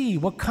KFC.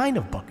 What kind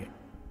of bucket?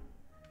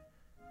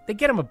 They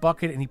get him a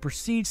bucket, and he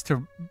proceeds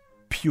to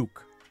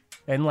puke.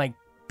 And, like,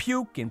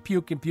 puke and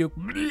puke and puke.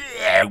 And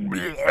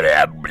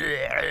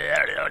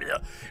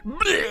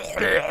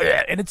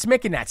it's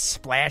making that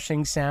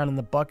splashing sound in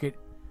the bucket.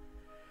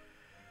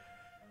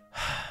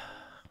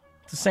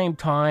 At the same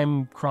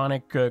time,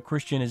 Chronic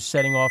Christian is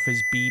setting off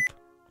his beep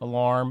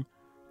alarm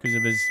because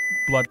of his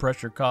blood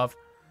pressure cuff.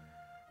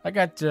 I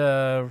got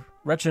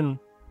Wretched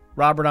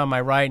Robert on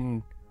my right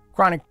and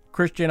Chronic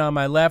Christian on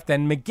my left,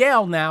 and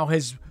Miguel now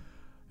has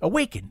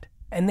awakened,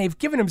 and they've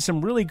given him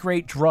some really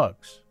great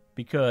drugs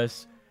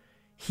because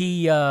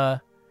he was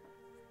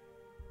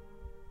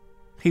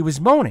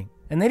moaning,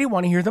 and they didn't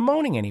want to hear the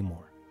moaning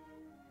anymore.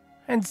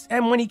 And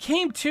when he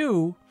came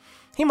to,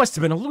 he must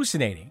have been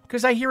hallucinating,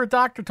 because I hear a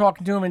doctor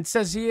talking to him and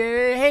says,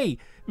 "Hey,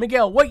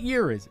 Miguel, what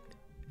year is it?"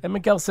 And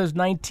Miguel says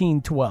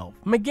 1912.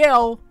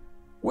 Miguel,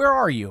 where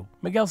are you?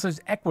 Miguel says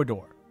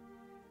Ecuador.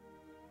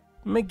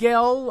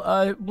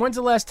 Miguel, when's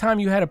the last time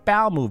you had a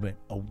bowel movement?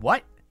 A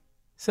what?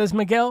 Says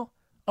Miguel.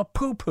 A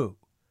poo-poo.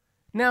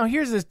 Now,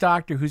 here's this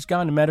doctor who's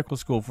gone to medical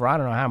school for I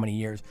don't know how many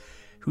years,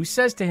 who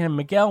says to him,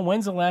 "Miguel,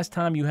 when's the last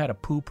time you had a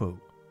poo-poo?"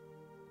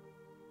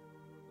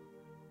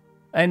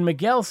 And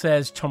Miguel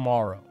says,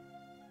 "Tomorrow."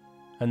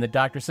 And the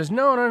doctor says,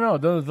 No,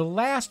 the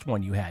last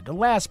one you had, the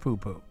last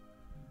poo-poo.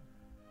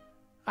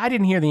 I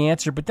didn't hear the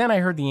answer, but then I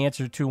heard the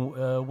answer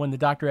to when the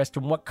doctor asked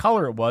him what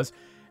color it was,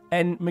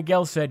 and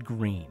Miguel said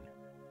green.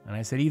 And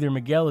I said, either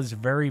Miguel is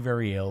very,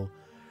 very ill,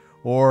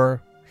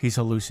 or he's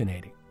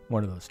hallucinating.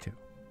 One of those two.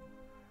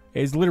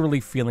 He's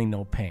literally feeling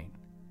no pain.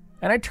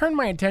 And I turned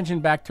my attention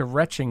back to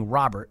retching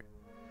Robert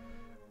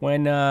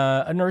when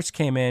a nurse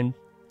came in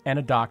and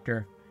a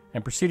doctor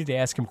and proceeded to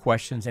ask him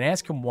questions and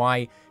ask him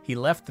why he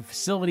left the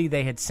facility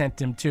they had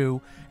sent him to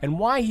and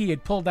why he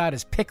had pulled out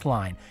his PICC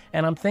line.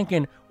 And I'm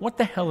thinking, what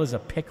the hell is a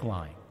PICC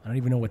line? I don't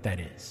even know what that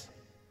is.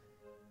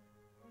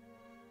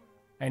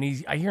 And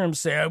I hear him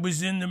say, "I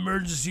was in the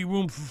emergency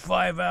room for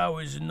 5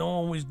 hours and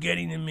no one was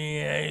getting to me."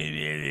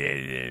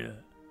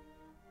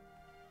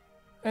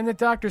 And the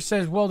doctor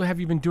says, "Well, have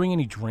you been doing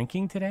any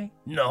drinking today?"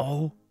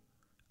 "No."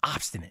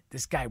 Obstinate.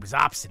 This guy was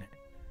obstinate.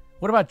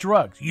 "What about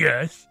drugs?"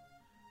 "Yes."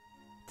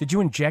 "Did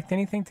you inject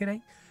anything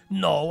today?"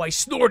 "No, I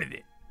snorted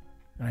it."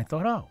 And I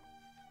thought, oh,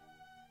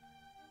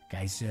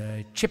 guy's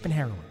chipping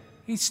heroin.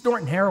 He's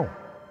snorting heroin.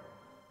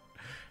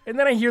 And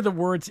then I hear the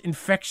words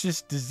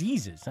infectious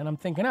diseases, and I'm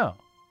thinking, oh,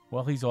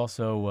 well, he's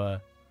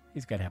also,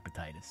 he's got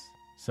hepatitis.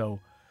 So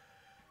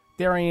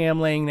there I am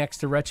laying next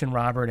to Wretched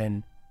Robert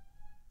and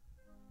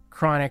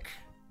Chronic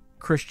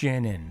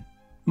Christian and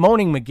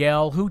moaning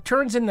Miguel, who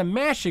turns into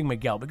mashing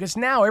Miguel, because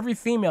now every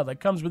female that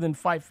comes within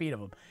 5 feet of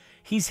him,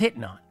 he's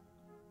hitting on.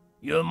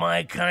 "You're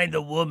my kind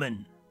of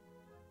woman."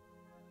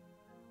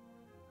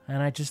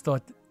 And I just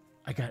thought,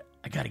 I got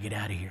to get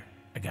out of here.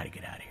 I got to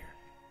get out of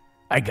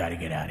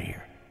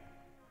here.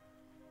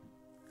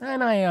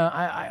 And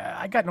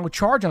I got no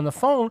charge on the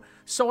phone,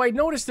 so I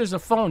noticed there's a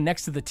phone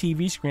next to the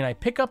TV screen. I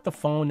pick up the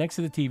phone next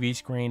to the TV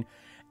screen,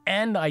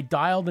 and I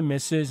dial the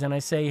missus, and I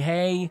say,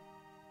 "Hey,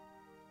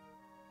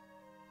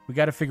 we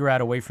got to figure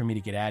out a way for me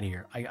to get out of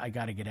here. I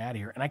got to get out of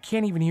here." And I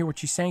can't even hear what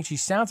she's saying. She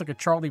sounds like a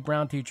Charlie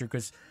Brown teacher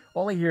because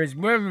all I hear is...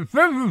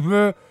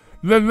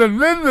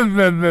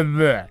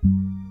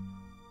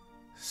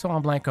 So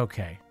I'm like,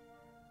 okay.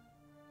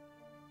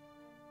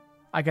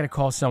 I got to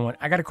call someone.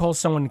 I got to call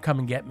someone to come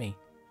and get me.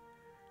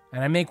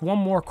 And I make one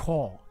more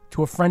call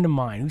to a friend of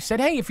mine who said,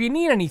 "Hey, if you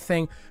need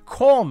anything,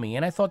 call me."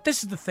 And I thought,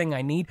 this is the thing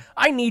I need.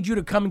 I need you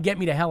to come and get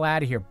me the hell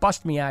out of here.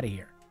 Bust me out of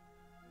here.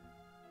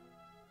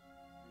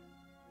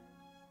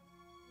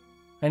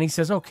 And he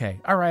says,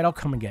 "Okay, all right, I'll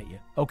come and get you."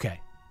 Okay.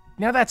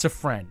 Now that's a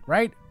friend,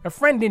 right? A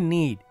friend in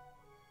need.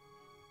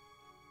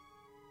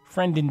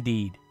 Friend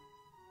indeed.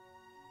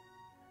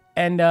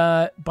 And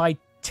by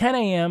 10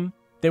 a.m.,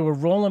 they were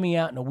rolling me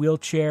out in a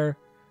wheelchair,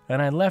 and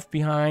I left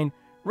behind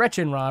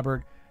Wretched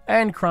Robert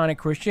and Chronic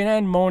Christian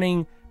and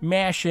moaning,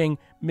 mashing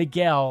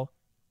Miguel.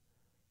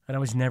 And I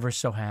was never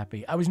so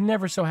happy. I was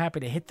never so happy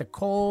to hit the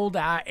cold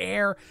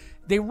air.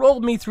 They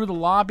rolled me through the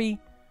lobby,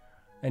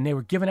 and they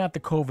were giving out the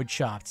COVID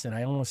shots. And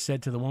I almost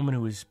said to the woman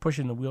who was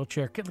pushing the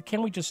wheelchair,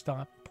 "Can we just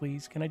stop,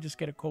 please? Can I just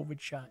get a COVID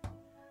shot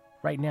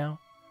right now?"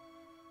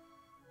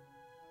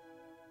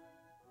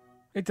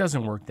 It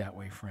doesn't work that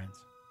way, friends.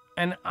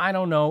 And I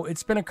don't know.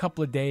 It's been a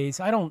couple of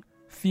days. I don't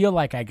feel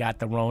like I got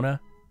the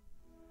Rona.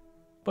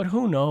 But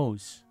who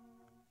knows?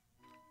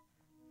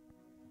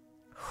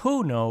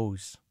 Who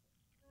knows?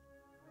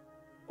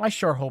 I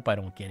sure hope I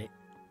don't get it.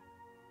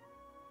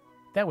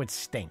 That would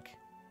stink.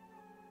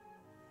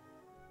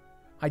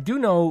 I do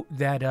know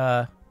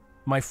that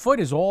my foot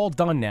is all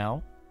done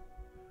now.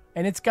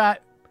 And it's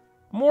got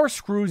more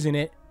screws in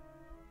it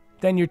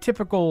than your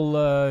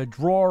typical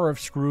drawer of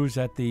screws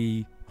at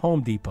the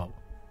Home Depot.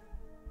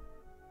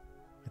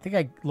 I think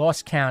I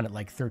lost count at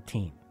like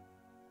 13.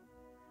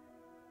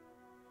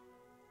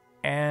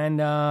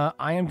 And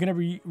I am going to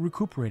be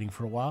recuperating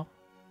for a while.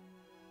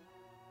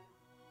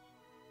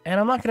 And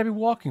I'm not going to be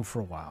walking for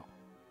a while.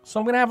 So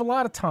I'm going to have a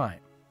lot of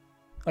time.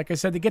 Like I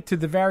said, to get to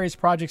the various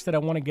projects that I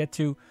want to get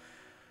to,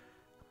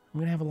 I'm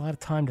going to have a lot of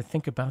time to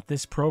think about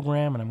this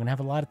program, and I'm going to have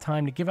a lot of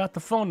time to give out the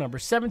phone number,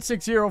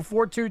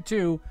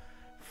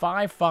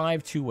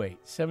 760-422-5528.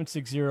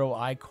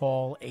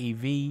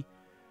 760-I-CALL-AV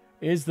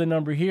is the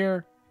number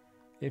here.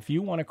 If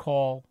you want to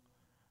call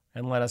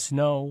and let us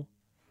know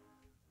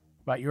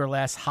about your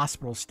last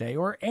hospital stay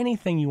or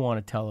anything you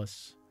want to tell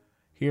us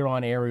here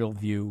on Aerial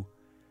View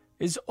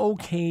is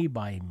okay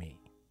by me.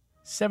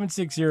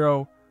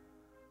 760-422-5528,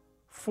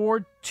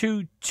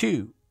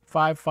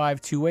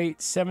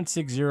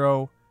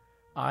 760-I-CALL-AV.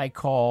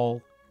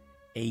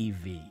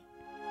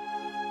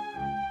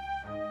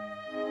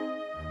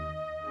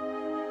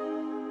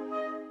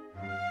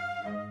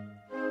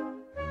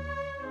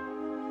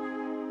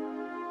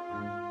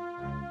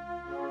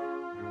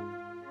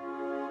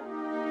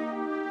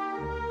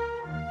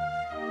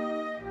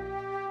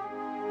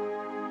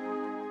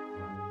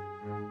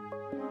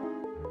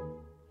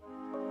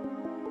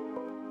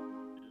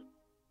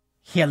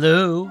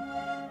 Hello.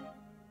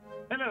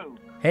 Hello.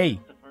 Hey.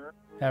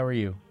 How are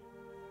you?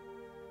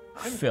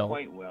 I'm Phil.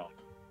 quite well.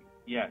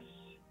 Yes.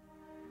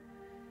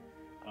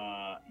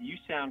 You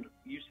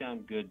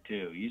sound good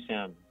too. You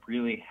sound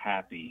really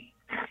happy.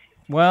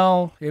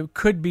 Well, it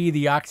could be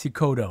the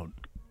oxycodone.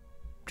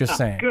 Just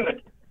saying.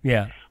 Good.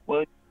 Yeah.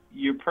 Well,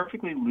 you're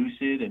perfectly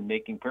lucid and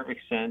making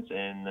perfect sense,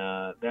 and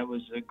that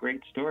was a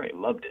great story. I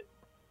loved it.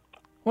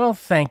 Well,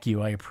 thank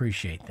you. I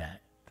appreciate that.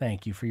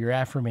 Thank you for your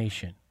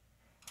affirmation.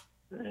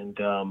 And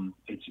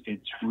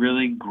it's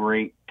really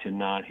great to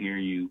not hear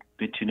you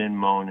bitching and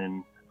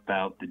moaning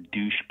about the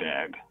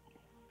douchebag.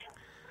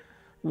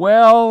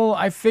 Well,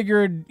 I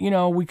figured,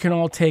 we can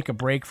all take a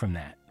break from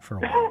that for a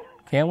while.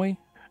 Can't we?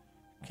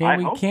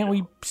 Can't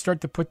we start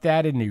to put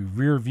that in the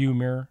rear view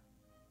mirror?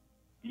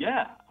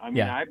 Yeah. I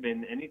mean, I've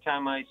been,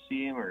 anytime I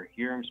see him or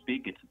hear him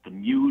speak, it's the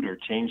mute or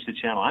change the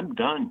channel. I'm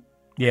done.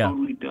 Yeah.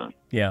 Totally done.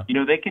 Yeah.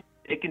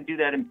 They can do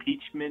that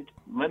impeachment.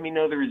 Let me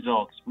know the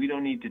results. We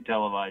don't need to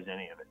televise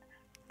any of it.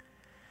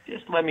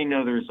 Just let me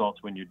know the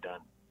results when you're done.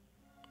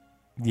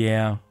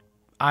 Yeah.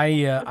 I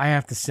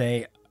have to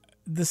say,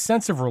 the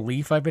sense of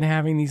relief I've been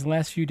having these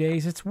last few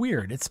days, it's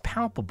weird. It's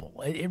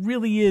palpable. It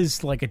really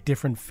is like a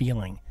different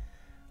feeling.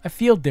 I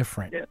feel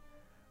different. Yeah.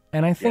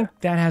 And I think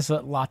that has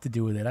a lot to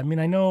do with it. I mean,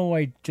 I know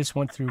I just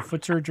went through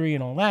foot surgery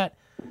and all that,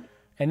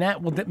 and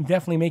that will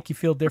definitely make you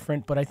feel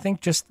different, but I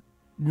think just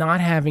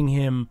not having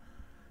him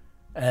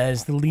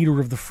as the leader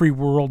of the free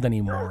world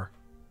anymore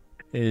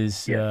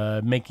is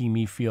making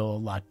me feel a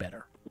lot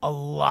better. A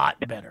lot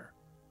better.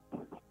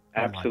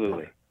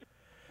 Absolutely.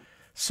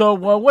 So,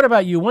 what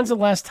about you? When's the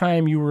last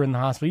time you were in the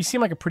hospital? You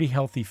seem like a pretty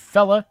healthy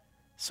fella,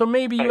 so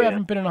maybe you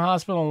haven't been in a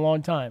hospital in a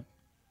long time.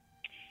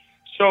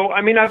 So,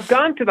 I mean, I've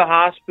gone to the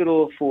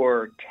hospital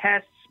for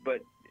tests,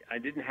 but I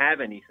didn't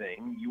have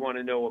anything. You want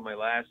to know what my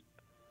last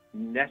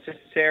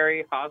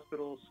necessary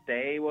hospital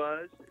stay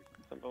was?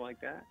 Something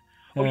like that?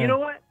 Oh, you know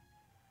what?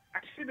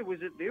 Actually,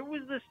 there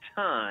was this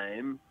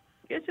time,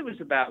 I guess it was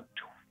about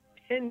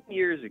 10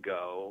 years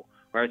ago,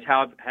 where I was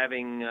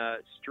having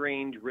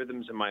strange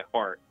rhythms in my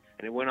heart,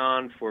 and it went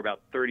on for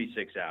about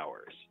 36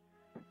 hours.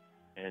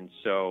 And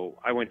so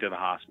I went to the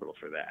hospital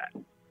for that.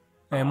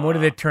 And what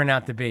did it turn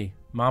out to be?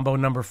 Mambo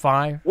number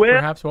 5, well,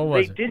 perhaps? What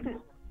was it?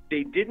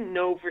 They didn't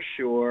know for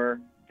sure.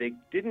 They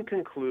didn't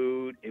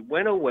conclude. It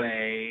went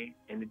away,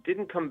 and it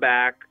didn't come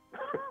back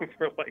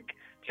for like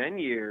 10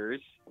 years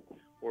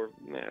or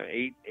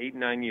 8,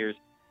 9 years.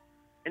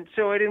 And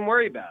so I didn't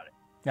worry about it.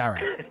 All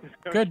right.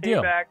 So Good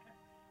deal.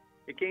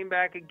 It came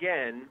back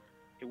again.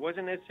 It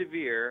wasn't as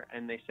severe,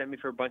 and they sent me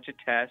for a bunch of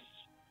tests,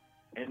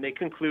 and they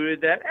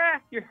concluded that,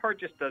 your heart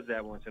just does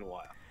that once in a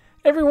while.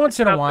 Every once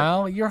in a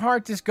while, your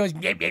heart just goes,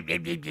 yip, yip,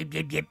 yip, yip, yip,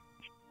 yip, yip.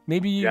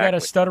 Maybe you got a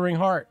stuttering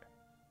heart.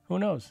 Who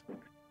knows?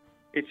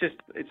 It's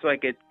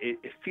like it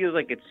feels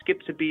like it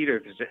skips a beat or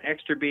if there's an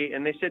extra beat.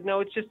 And they said, no,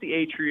 it's just the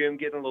atrium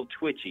getting a little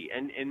twitchy.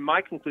 And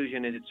my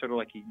conclusion is it's sort of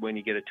like when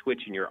you get a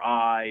twitch in your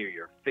eye or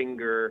your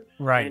finger.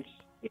 Right.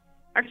 It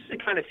actually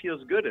kind of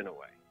feels good in a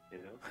way,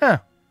 Huh.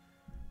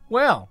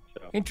 Well,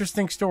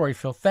 interesting story,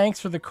 Phil. Thanks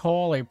for the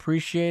call. I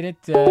appreciate it.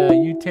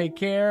 You take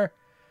care.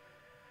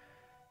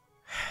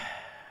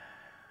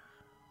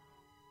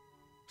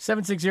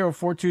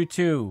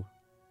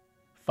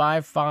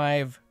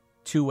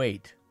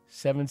 760-422-5528.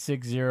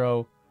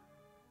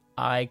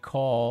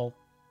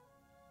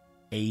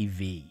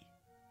 760-I-CALL-AV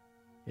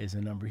is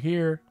a number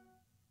here.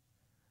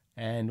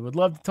 And would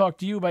love to talk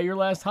to you about your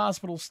last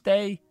hospital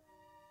stay,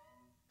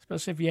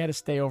 especially if you had to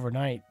stay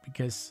overnight,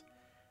 because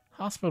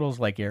hospitals,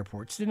 like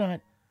airports, they're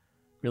not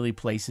really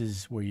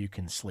places where you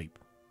can sleep.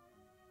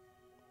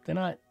 They're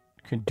not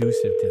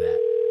conducive to that.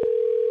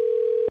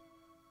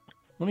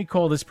 Let me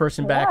call this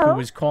person back who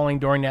was calling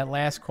during that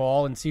last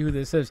call and see who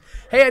this is.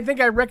 Hey, I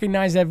think I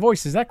recognize that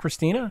voice. Is that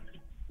Christina?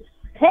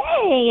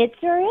 Hey, it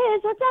sure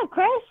is. What's up,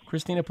 Chris?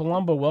 Christina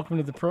Palumbo, welcome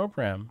to the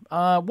program.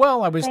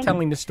 Well, I was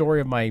telling the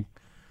story of my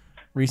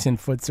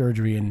recent foot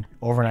surgery and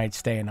overnight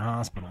stay in the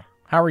hospital.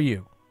 How are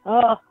you?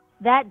 Oh,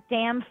 that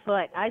damn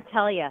foot, I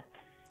tell you.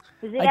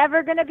 Is it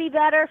ever going to be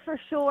better for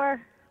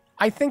sure?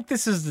 I think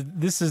this is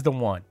the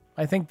one.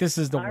 I think this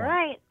is the one. All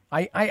right.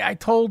 I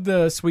told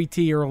Sweet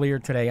Tea earlier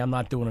today I'm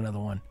not doing another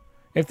one.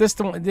 If this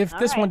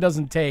one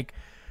doesn't take,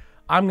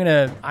 I'm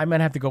gonna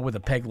have to go with a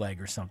peg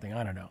leg or something.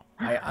 I don't know.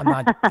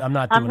 I'm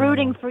not. I'm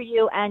rooting for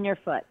you and your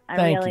foot.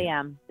 I really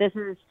am.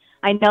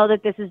 I know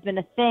that this has been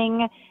a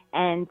thing,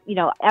 and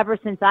ever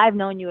since I've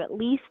known you, at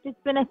least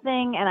it's been a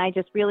thing, and I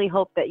just really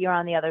hope that you're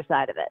on the other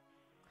side of it.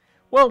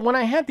 Well, when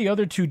I had the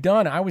other two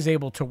done, I was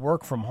able to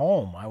work from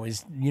home. I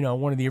was,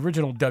 one of the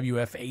original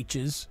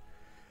WFHs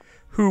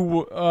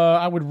who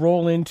I would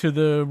roll into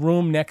the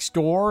room next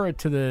door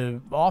to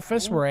the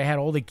office where I had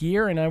all the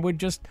gear, and I would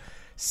just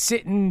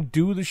sit and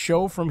do the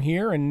show from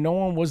here, and no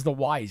one was the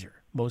wiser.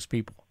 Most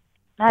people.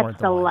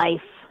 That's the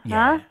life,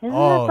 yeah. Huh? Isn't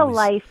that the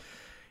life?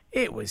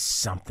 It was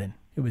something.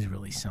 It was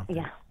really something.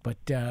 Yeah. But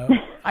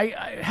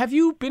I have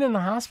you been in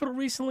the hospital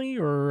recently,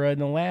 or in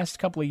the last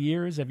couple of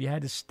years? Have you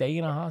had to stay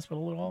in a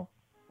hospital at all?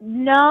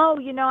 No,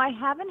 I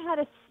haven't had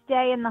to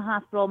stay in the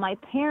hospital. My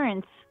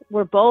parents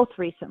were both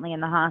recently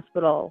in the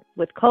hospital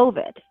with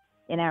COVID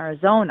in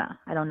Arizona.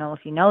 I don't know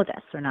if you know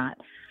this or not.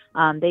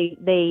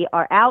 They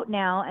are out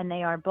now, and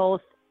they are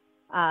both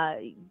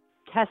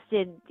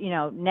tested,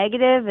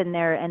 negative, and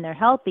they're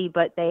healthy.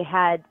 But they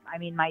had,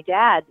 my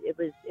dad. It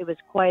was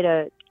quite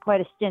a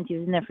stint. He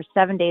was in there for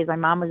 7 days. My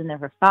mom was in there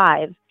for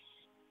 5,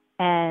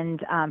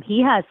 and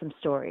he has some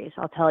stories.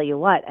 I'll tell you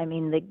what.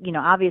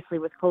 Obviously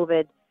with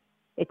COVID,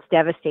 it's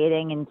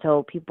devastating, and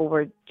so people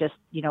were just,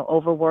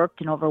 overworked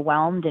and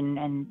overwhelmed,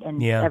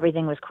 and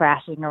everything was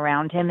crashing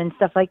around him and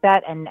stuff like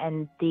that.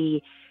 And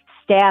the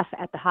staff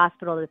at the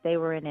hospital that they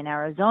were in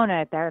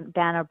Arizona, at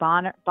Banner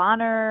Bonner,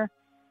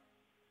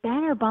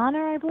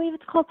 I believe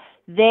it's called.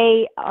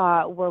 They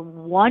were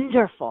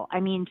wonderful.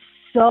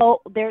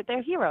 So they're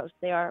heroes.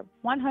 They are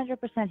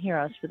 100%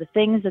 heroes for the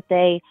things that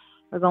they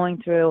are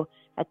going through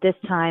at this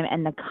time,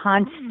 and the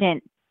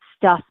constant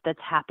stuff that's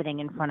happening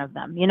in front of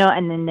them,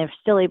 and then they're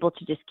still able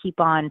to just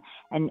keep on,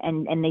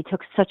 and they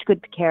took such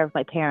good care of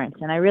my parents,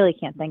 and I really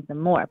can't thank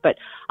them more. But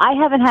I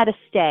haven't had to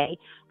stay.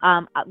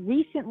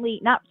 Recently,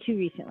 not too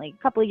recently,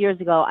 a couple of years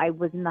ago, I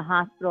was in the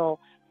hospital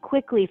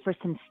quickly for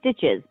some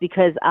stitches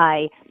because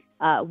I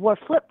wore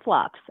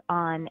flip-flops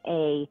on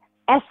a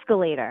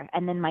escalator,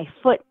 and then my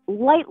foot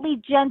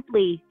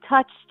gently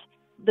touched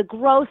the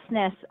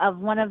grossness of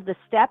one of the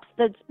steps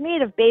that's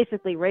made of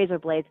basically razor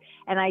blades,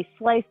 and I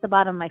sliced the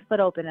bottom of my foot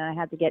open, and I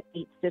had to get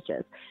 8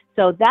 stitches.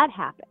 So that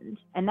happened,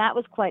 and that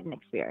was quite an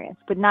experience,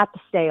 but not to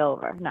stay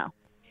over, no.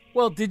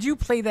 Well, did you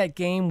play that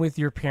game with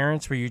your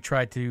parents where you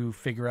tried to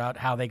figure out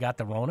how they got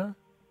the Rona?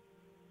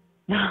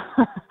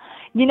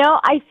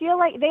 I feel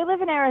like they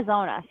live in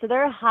Arizona, so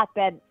they're a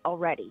hotbed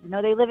already.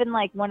 They live in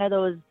like one of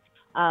those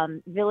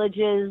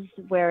villages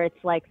where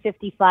it's like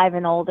 55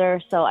 and older.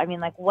 So,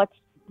 what's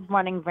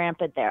running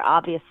rampant there?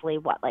 Obviously,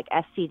 like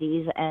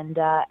STDs and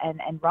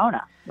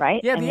Rona,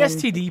 right? Yeah, the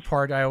STD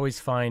part I always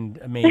find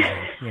amazing.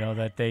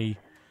 That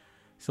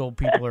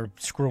people are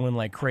screwing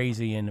like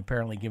crazy and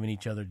apparently giving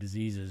each other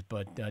diseases,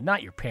 but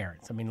not your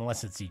parents.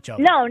 Unless it's each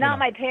other. No, not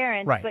my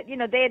parents. Right. But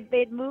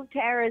they'd moved to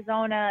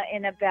Arizona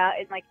in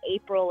like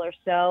April or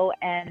so,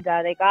 and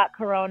they got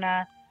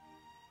corona.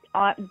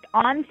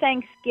 On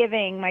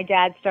Thanksgiving, my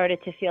dad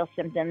started to feel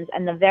symptoms,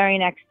 and the very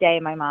next day,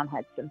 my mom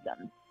had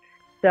symptoms.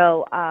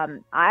 So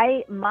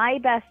my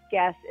best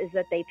guess is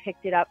that they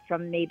picked it up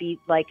from maybe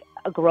like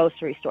a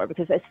grocery store,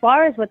 because as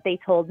far as what they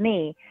told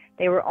me,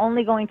 they were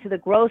only going to the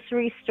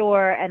grocery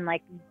store and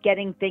like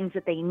getting things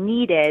that they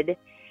needed,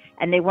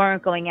 and they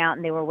weren't going out,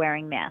 and they were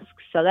wearing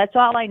masks. So that's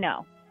all I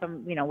know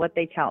from, what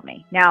they tell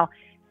me. Now,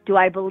 do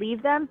I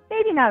believe them?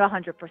 Maybe not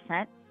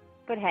 100%.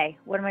 But hey,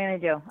 what am I going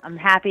to do? I'm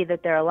happy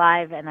that they're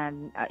alive, and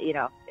I'm,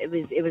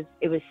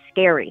 it was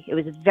scary. It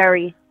was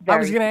very, very. I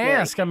was going to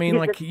ask.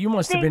 You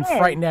must have been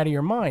frightened out of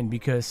your mind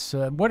because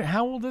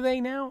how old are they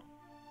now?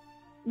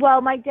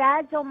 Well, my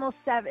dad's almost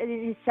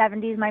in his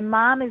 70s. My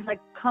mom is like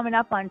coming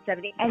up on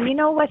 70. And you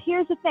know what?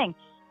 Here's the thing.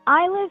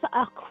 I live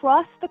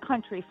across the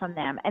country from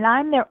them, and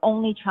I'm their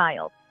only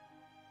child.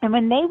 And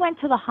when they went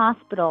to the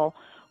hospital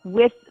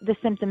with the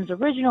symptoms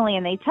originally,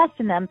 and they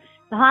tested them,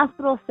 the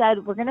hospital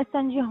said, "We're going to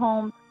send you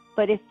home.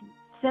 But if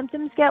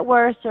symptoms get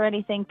worse or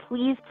anything,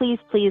 please, please,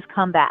 please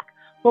come back."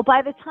 Well,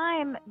 by the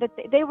time that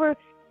they were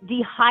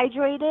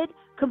dehydrated,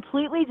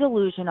 completely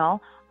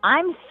delusional,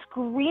 I'm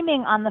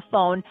screaming on the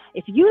phone,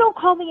 "If you don't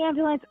call the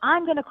ambulance,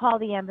 I'm going to call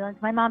the ambulance."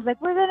 My mom's like,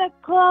 "We're going to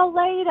call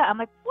later." I'm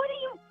like, "What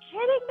are you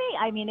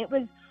kidding me?" It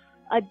was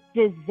a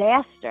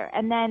disaster.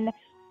 And then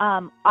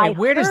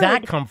where does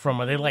that come from?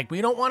 Are they like,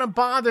 "We don't want to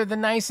bother the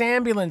nice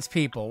ambulance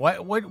people"? What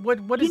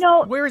is,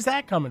 where is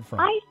that coming from?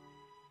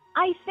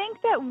 I think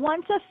that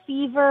once a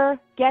fever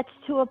gets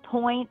to a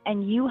point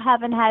and you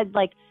haven't had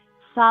like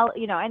solid,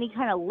 any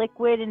kind of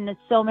liquid in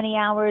so many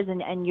hours,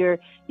 and you're,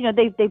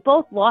 they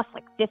both lost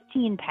like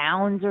 15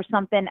 pounds or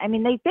something.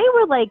 They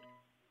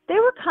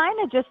were kind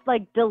of just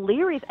like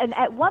delirious. And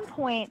at one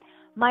point,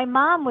 my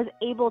mom was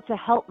able to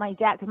help my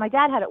dad because my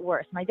dad had it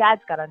worse. My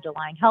dad's got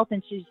underlying health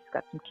issues. He's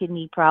got some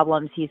kidney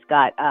problems. He's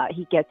got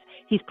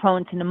he's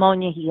prone to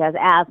pneumonia. He has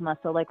asthma.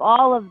 So like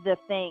all of the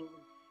things,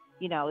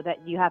 you know,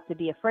 that you have to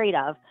be afraid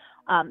of.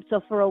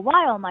 So for a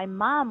while, my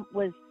mom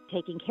was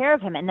taking care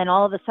of him, and then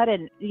all of a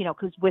sudden, you know,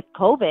 because with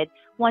COVID,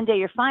 one day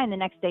you're fine, the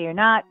next day you're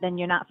not. Then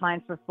you're not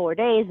fine for 4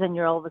 days, and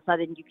you're all of a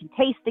sudden you can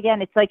taste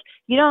again. It's like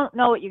you don't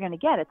know what you're going to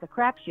get. It's a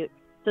crapshoot.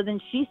 So then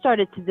she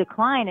started to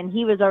decline, and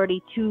he was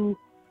already too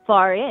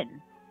far in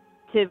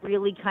to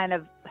really kind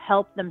of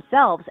help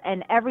themselves.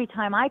 And every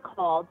time I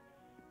called,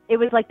 it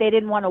was like they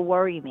didn't want to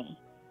worry me.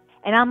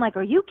 And I'm like,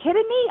 are you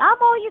kidding me? I'm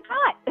all you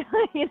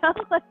got. You know?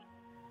 Like,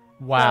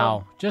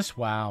 wow. Just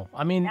wow.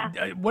 I mean,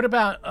 what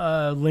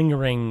about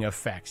lingering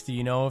effects? Do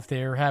you know if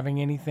they're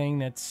having anything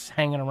that's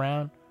hanging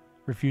around,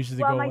 refuses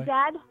to go away?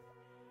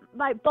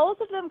 Well,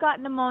 both of them got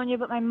pneumonia,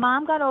 but my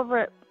mom got over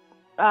it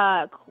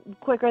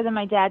quicker than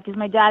my dad because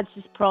my dad's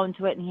just prone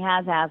to it and he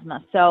has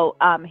asthma. So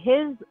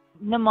his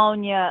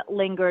pneumonia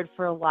lingered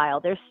for a while.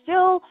 They're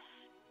still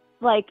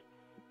like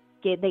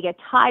they get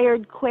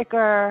tired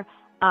quicker.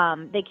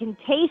 They can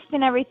taste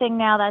and everything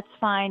now. That's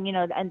fine, you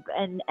know,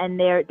 and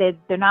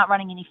they're not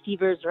running any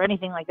fevers or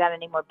anything like that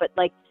anymore. But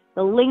like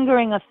the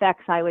lingering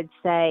effects, I would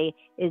say,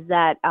 is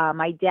that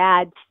my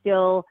dad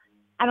still.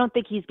 I don't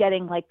think he's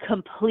getting like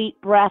complete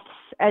breaths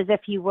as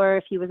if he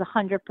was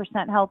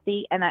 100%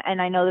 healthy. And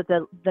I know that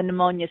the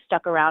pneumonia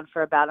stuck around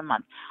for about a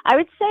month. I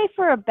would say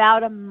for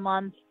about a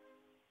month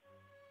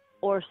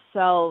or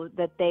so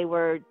that they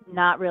were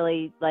not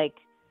really like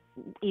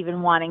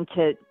even wanting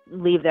to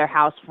leave their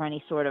house for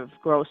any sort of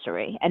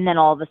grocery. And then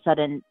all of a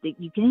sudden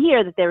you can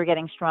hear that they were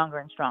getting stronger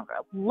and stronger.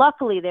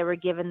 Luckily they were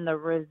given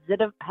the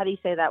how do you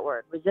say that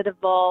word?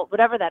 Residual,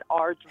 whatever that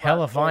R drug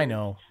Hell if I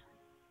know.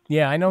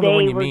 Yeah, I know the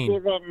one you mean. They were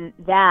given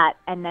that,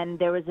 and then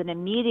there was an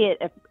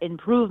immediate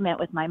improvement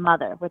with my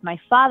mother. With my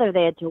father,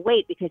 they had to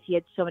wait because he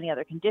had so many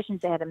other conditions.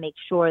 They had to make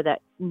sure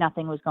that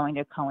nothing was going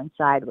to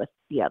coincide with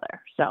the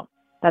other. So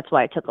that's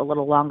why it took a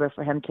little longer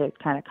for him to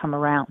kind of come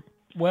around.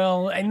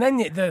 Well, and then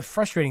the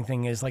frustrating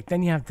thing is, like,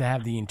 then you have to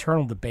have the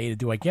internal debate.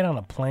 Do I get on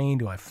a plane?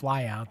 Do I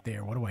fly out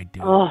there? What do I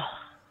do? Oh,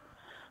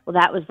 well,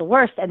 that was the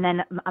worst. And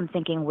then I'm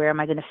thinking, where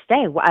am I going to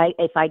stay?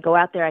 If I go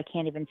out there, I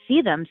can't even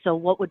see them. So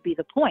what would be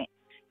the point?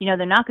 You know,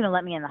 they're not going to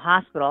let me in the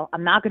hospital.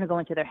 I'm not going to go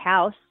into their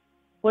house.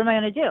 What am I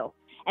going to do?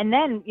 And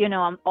then, you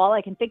know, all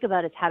I can think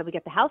about is how do we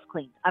get the house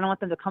cleaned? I don't want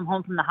them to come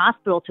home from the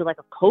hospital to like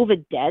a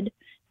COVID den.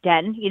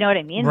 You know what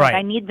I mean? Right. Like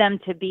I need them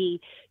to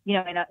be, you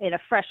know, in a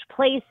fresh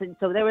place. And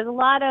so there was a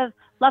lot of.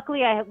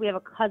 Luckily, we have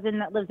a cousin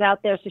that lives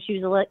out there, so she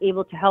was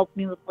able to help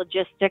me with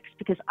logistics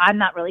because I'm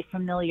not really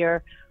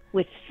familiar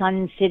with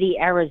Sun City,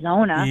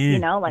 Arizona. You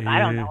know, like I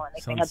don't know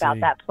anything about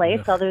that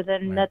place other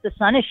than that the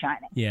sun is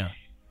shining. Yeah.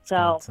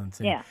 So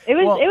yeah, it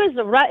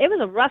was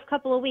a rough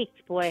couple of weeks,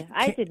 boy.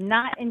 I did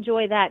not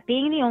enjoy that.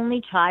 Being the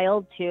only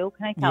child too,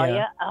 can I tell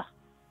you?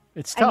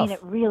 It's tough. I mean,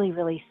 it really,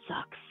 really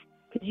sucks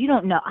because you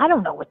don't know. I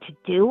don't know what to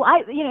do.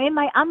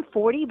 I'm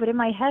 40, but in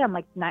my head, I'm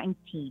like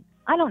 19.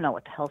 I don't know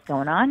what the hell's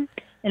going on,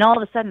 and all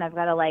of a sudden, I've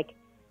got to like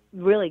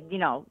really, you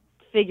know,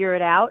 figure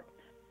it out.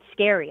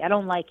 Scary. I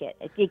don't like it.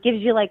 It gives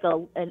you like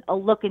a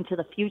look into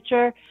the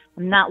future.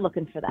 I'm not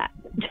looking for that.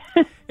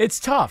 It's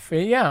tough.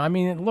 Yeah. I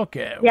mean, look,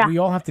 we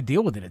all have to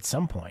deal with it at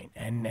some point,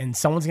 and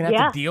someone's going to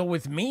have to deal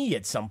with me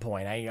at some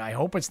point. I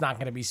hope it's not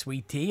going to be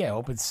Sweet Tea. I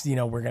hope it's, you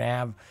know, we're going to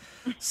have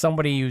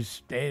somebody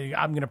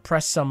I'm going to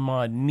press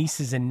some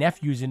nieces and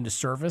nephews into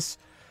service.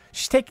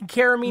 She's taking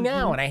care of me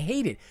now, and I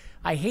hate it.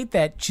 I hate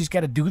that she's got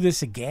to do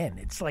this again.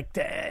 It's like,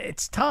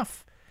 it's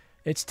tough.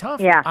 It's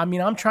tough. Yeah. I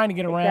mean, I'm trying to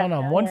get around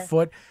on one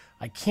foot.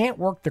 I can't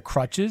work the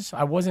crutches.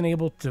 I wasn't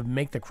able to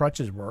make the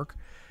crutches work.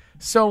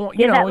 So,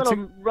 you know, that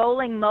little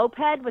rolling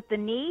moped with the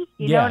knee.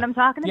 You know what I'm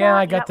talking about? Yeah,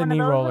 I got the knee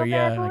roller.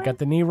 Yeah, I got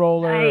the knee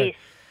roller. Nice.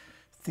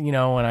 You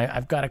know, and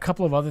I've got a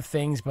couple of other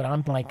things, but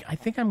I'm like, I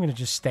think I'm going to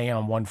just stay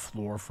on one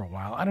floor for a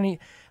while. I don't need.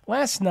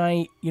 Last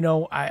night, you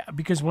know,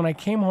 because when I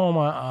came home,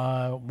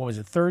 what was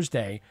it,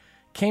 Thursday,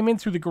 came in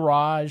through the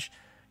garage.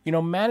 You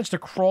know, managed to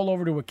crawl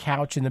over to a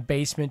couch in the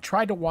basement,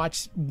 tried to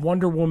watch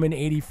Wonder Woman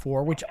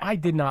 84, which I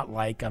did not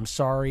like. I'm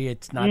sorry,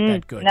 it's not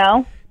that good.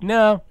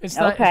 No, it's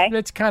not. Okay.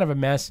 It's kind of a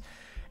mess.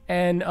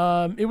 And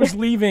it was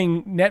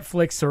leaving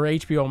Netflix or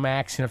HBO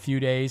Max in a few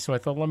days, so I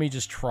thought, let me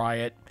just try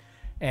it.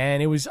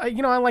 And it was,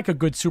 you know, I like a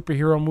good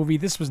superhero movie.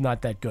 This was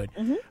not that good,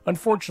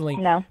 unfortunately.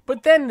 No.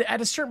 But then at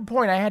a certain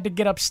point, I had to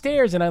get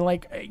upstairs, and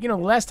you know,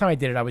 the last time I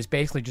did it, I was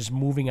basically just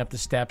moving up the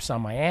steps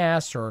on my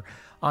ass or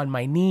on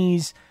my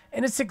knees.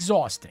 And it's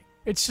exhausting.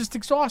 It's just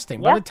exhausting.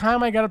 By the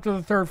time I got up to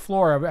the third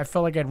floor, I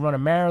felt like I'd run a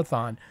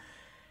marathon.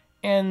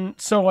 And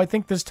so I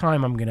think this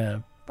time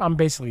I'm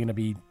basically going to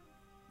be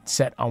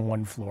set on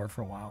one floor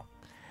for a while.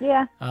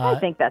 Yeah, I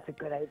think that's a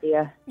good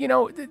idea. You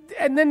know,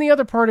 and then the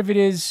other part of it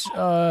is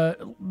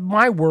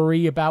my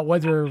worry about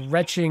whether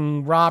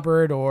retching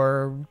Robert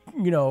or,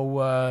 you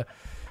know,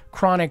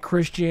 Chronic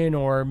Christian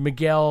or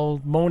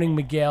Moaning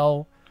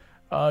Miguel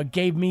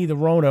gave me the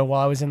Rona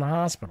while I was in the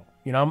hospital.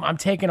 You know, I'm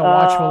taking a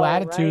watchful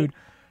attitude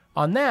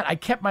on that, I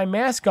kept my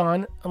mask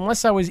on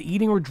unless I was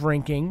eating or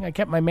drinking. I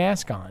kept my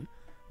mask on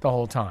the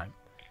whole time.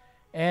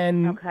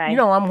 And, Okay.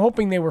 I'm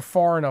hoping they were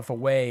far enough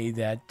away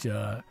that,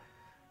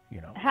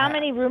 How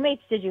many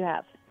roommates did you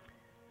have?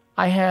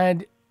 I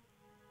had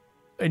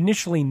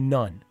initially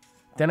none.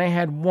 Then I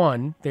had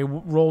one. They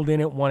rolled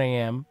in at 1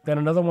 a.m. Then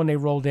another one they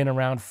rolled in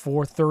around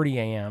 4:30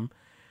 a.m.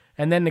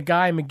 And then the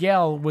guy,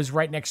 Miguel, was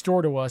right next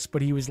door to us,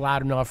 but he was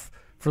loud enough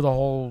for the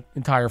whole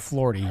entire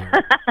floor to hear.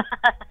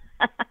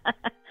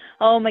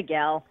 Oh,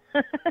 Miguel.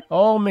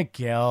 Oh,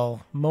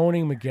 Miguel.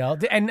 Moaning Miguel.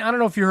 And I don't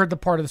know if you heard the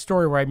part of the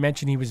story where I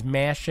mentioned he was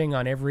mashing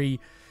on every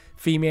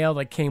female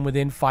that came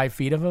within 5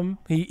 feet of him.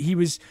 He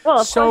was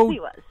Well, of so course he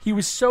was. he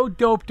was so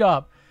doped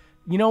up.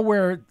 You know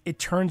where it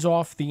turns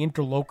off the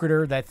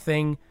interlocutor, that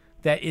thing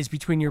that is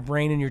between your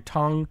brain and your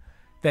tongue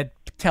that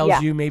tells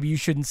Yeah. you maybe you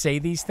shouldn't say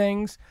these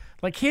things?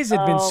 Like his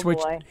had been Oh,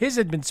 switched. boy. His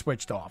had been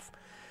switched off.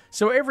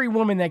 So every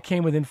woman that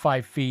came within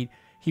 5 feet,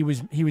 he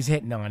was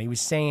hitting on. He was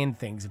saying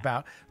things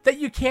about that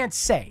you can't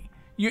say.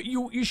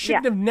 You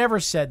shouldn't have never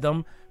said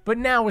them, but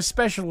now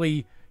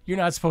especially you're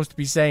not supposed to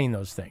be saying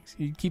those things.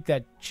 You keep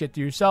that shit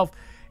to yourself.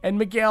 And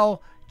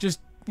Miguel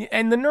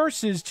and the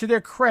nurses, to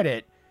their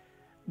credit,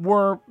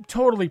 were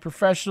totally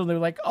professional. They were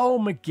like, "Oh,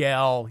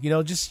 Miguel,"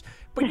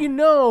 but you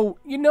know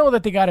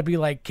that they got to be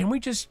like, "Can we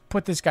just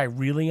put this guy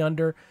really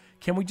under?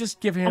 Can we just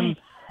give him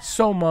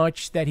so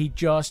much that he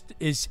just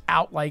is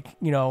out like,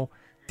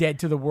 dead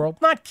to the world?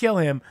 Not kill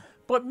him,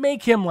 but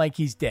make him like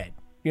he's dead,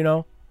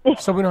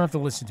 so we don't have to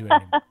listen to it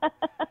anymore."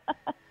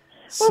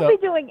 We'll be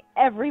doing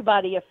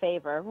everybody a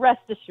favor,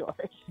 rest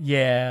assured.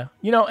 Yeah.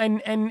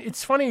 And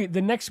it's funny,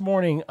 the next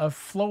morning, a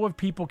flow of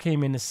people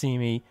came in to see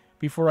me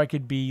before I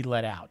could be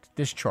let out,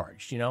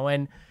 discharged,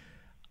 and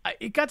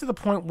it got to the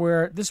point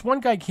where this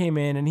one guy came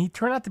in, and he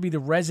turned out to be the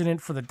resident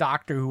for the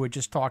doctor who had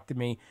just talked to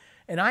me,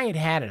 and I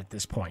had it at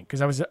this point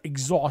because I was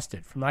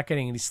exhausted from not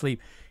getting any sleep.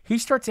 He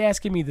starts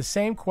asking me the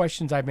same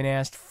questions I've been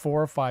asked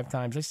 4 or 5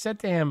 times. I said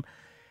to him,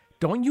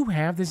 "Don't you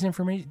have this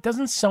information?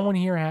 Doesn't someone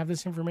here have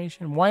this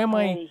information? Why am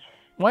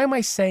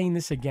I saying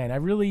this again?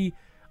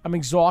 I'm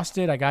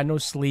exhausted. I got no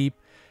sleep."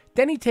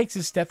 Then he takes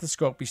his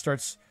stethoscope. He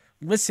starts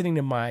listening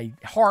to my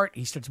heart.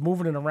 He starts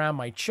moving it around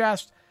my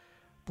chest.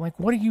 I'm like,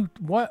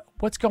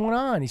 what's going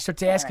on? He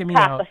starts asking me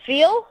now. Half a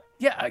feel?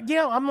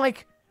 Yeah, I'm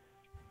like,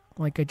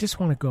 I just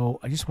want to go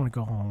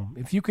home.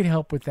 If you could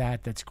help with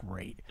that, that's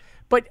great.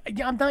 But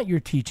I'm not your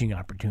teaching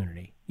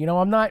opportunity.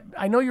 I'm not.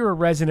 I know you're a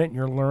resident and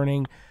you're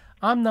learning.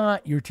 I'm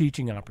not your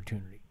teaching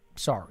opportunity.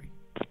 Sorry.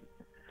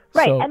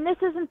 Right, So- and this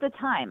isn't the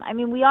time. I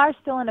mean, we are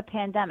still in a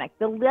pandemic.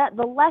 The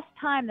less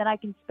time that I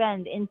can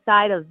spend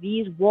inside of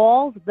these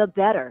walls, the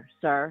better,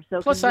 sir. So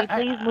Plus, can we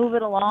please move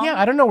it along?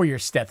 Yeah, I don't know where your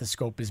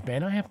stethoscope has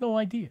been. I have no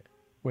idea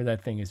where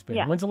that thing has been.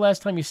 Yeah. When's the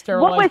last time you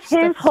sterilized What was a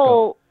his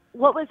stethoscope?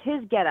 What was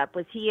his getup?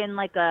 Was he in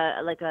like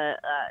a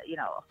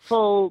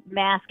full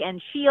mask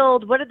and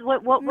shield? What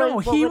No,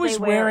 was he were was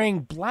they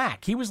wearing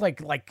black. He was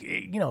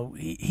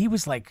he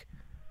was like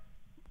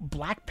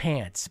black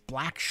pants,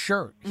 black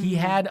shirt. He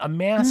had a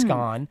mask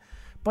on,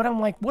 but I'm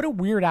like, what a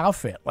weird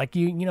outfit. Like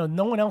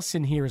no one else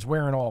in here is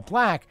wearing all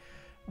black.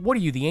 What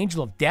are you, the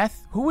angel of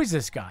death? Who is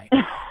this guy?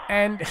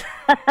 And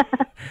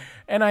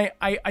and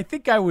I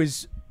think I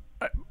was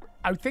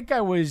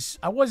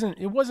it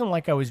wasn't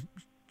like I was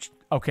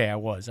okay, I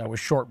was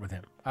short with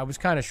him. I was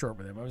kind of short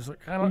with him. I was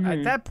kind of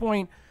at that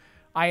point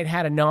I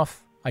had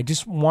enough. I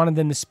just wanted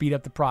them to speed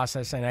up the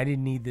process, and I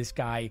didn't need this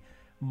guy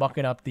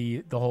mucking up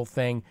the whole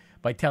thing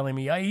by telling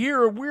me, "I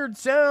hear a weird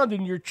sound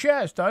in your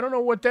chest. I don't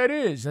know what that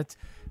is." That's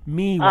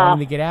me wanting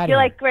to get out of You're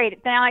here. like,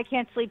 great, now I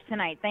can't sleep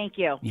tonight. Thank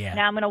you. Yeah.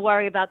 Now I'm going to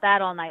worry about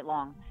that all night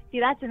long. See,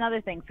 that's another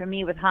thing for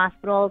me with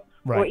hospitals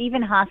or Right.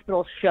 even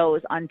hospital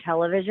shows on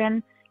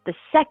television. The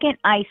second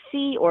I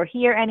see or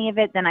hear any of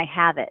it, then I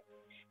have it.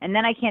 And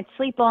then I can't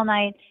sleep all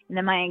night, and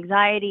then my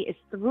anxiety is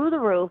through the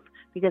roof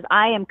because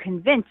I am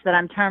convinced that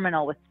I'm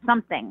terminal with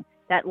something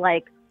that,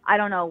 like, I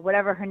don't know,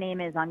 whatever her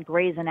name is on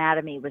Grey's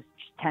Anatomy was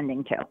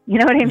tending to. You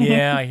know what I mean?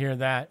 Yeah, I hear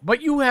that.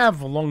 But you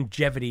have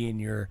longevity in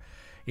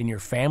your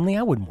family.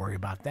 I wouldn't worry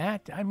about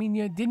that. I mean,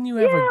 didn't you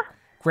have a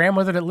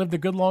grandmother that lived a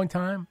good long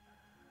time?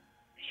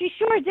 She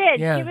sure did.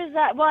 Yeah. She was,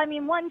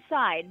 one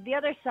side. The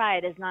other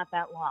side is not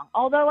that long.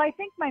 Although I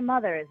think my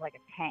mother is like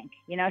a tank.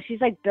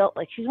 She's like built,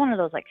 like she's one of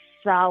those like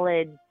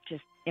solid,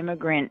 just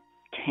immigrant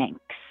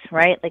tanks,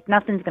 right? Like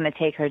nothing's going to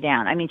take her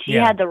down. I mean, she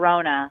had the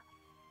Rona,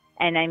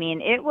 and I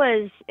mean, it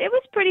was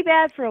pretty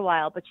bad for a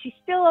while, but she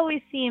still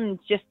always seemed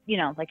just,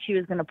 like she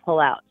was going to pull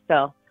out.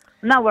 So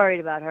I'm not worried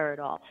about her at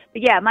all.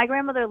 But yeah, my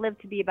grandmother lived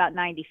to be about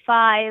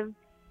 95.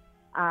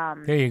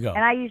 There you go.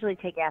 And I usually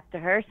take after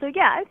her. So,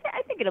 yeah,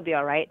 I think it'll be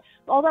all right.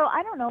 Although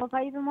I don't know if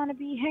I even want to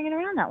be hanging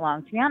around that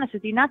long, to be honest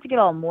with you. Not to get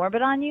all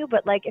morbid on you,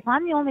 but, like, if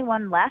I'm the only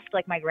one left,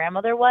 like my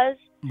grandmother was,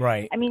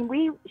 Right. I mean,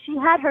 she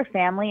had her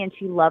family and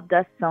she loved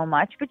us so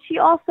much, but she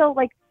also,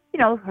 like,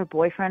 her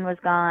boyfriend was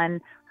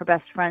gone, her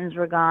best friends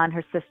were gone,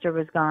 her sister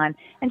was gone,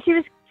 and she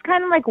was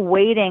kind of, like,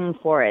 waiting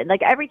for it.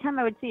 Like, every time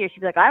I would see her,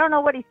 she'd be like, I don't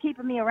know what he's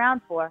keeping me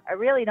around for. I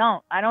really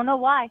don't. I don't know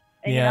why.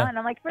 You know? And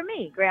I'm like, for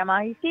me,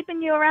 Grandma, he's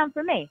keeping you around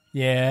for me.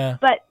 Yeah.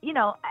 But, you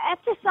know,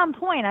 after some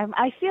point,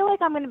 I feel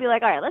like I'm going to be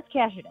like, all right, let's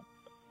cash it in.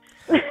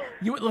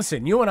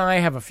 Listen, you and I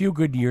have a few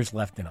good years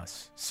left in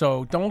us,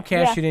 so don't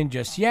cash it in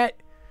just yet.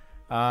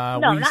 No,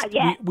 not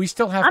yet. We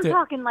still have I'm to. I'm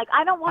talking like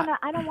I don't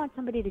want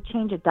somebody to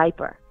change a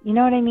diaper. You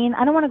know what I mean?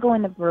 I don't want to go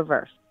in the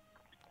reverse.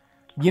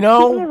 You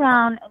know, keep me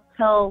around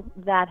until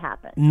that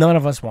happens. None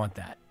of us want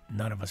that.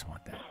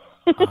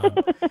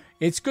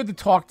 It's good to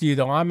talk to you,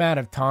 though. I'm out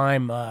of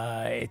time.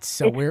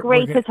 It's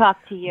great to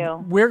talk to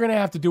you. We're going to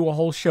have to do a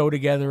whole show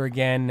together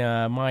again.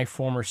 My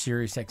former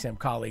SiriusXM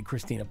colleague,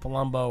 Christina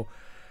Palumbo,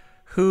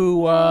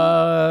 who,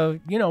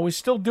 is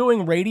still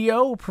doing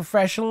radio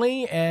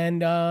professionally,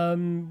 and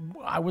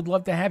I would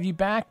love to have you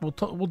back.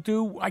 We'll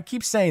do, I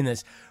keep saying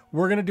this,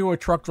 we're going to do a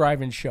truck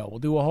driving show. We'll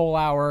do a whole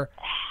hour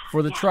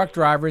for the truck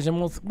drivers, and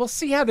we'll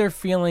see how they're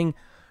feeling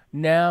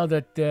now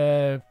that,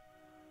 that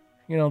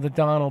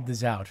Donald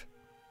is out.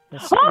 We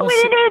didn't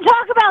even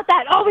talk about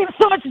that. Oh, we have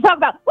so much to talk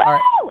about. Woo!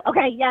 Right.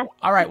 Okay, yes.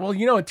 All right, well,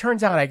 it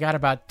turns out I got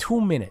about 2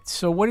 minutes.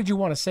 So what did you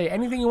want to say?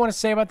 Anything you want to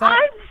say about that?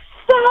 I'm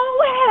so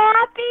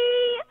happy.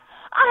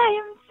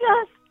 I am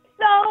just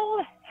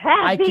so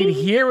happy. I can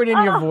hear it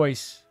in your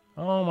voice.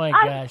 Oh, my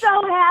gosh. I'm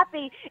so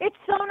happy. It's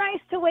so nice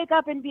to wake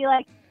up and be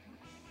like,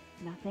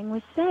 nothing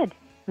was said.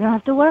 We don't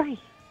have to worry.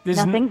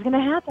 Nothing's going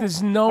to happen.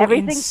 There's no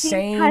Everything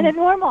insane seems kind of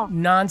normal.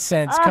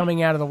 nonsense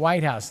coming out of the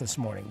White House this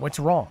morning. What's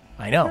wrong?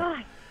 I know.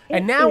 God,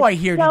 and now I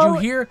hear, did you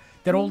hear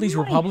that all these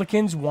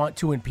Republicans want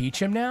to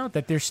impeach him now?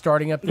 That they're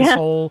starting up this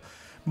whole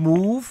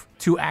move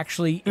to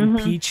actually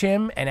impeach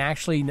him and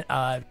actually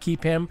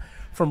keep him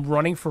from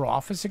running for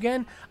office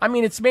again? I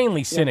mean, it's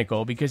mainly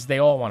cynical because they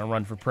all want to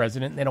run for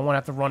president. And they don't want to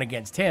have to run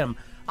against him.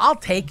 I'll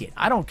take it.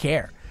 I don't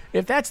care.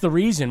 If that's the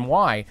reason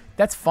why,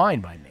 that's fine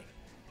by me.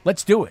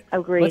 Let's do it.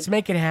 Agreed. Let's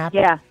make it happen.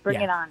 Yeah,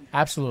 bring it on.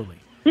 Absolutely.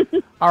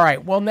 All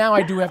right. Well, now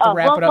I do have to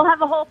wrap it up. We'll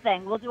have a whole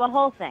thing. We'll do a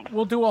whole thing.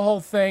 We'll do a whole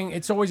thing.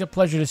 It's always a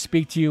pleasure to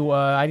speak to you.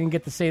 I didn't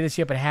get to say this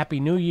yet, but Happy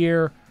New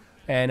Year.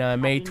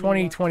 And may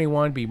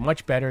 2021 be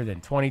much better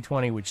than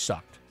 2020, which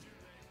sucked.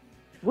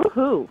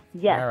 Woohoo.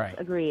 Yes, all right.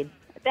 Agreed.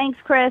 Thanks,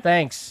 Chris.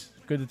 Thanks.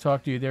 Good to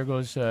talk to you. There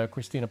goes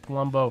Christina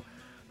Palumbo,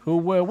 who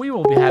we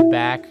will have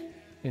back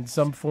in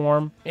some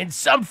form.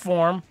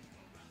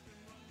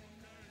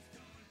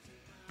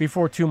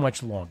 Before too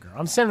much longer.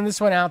 I'm sending this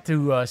one out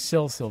to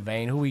Sil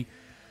Sylvain, who we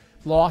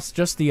lost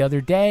just the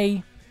other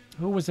day,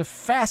 who was a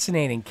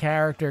fascinating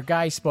character.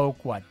 Guy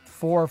spoke, 4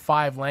 or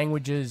 5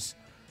 languages.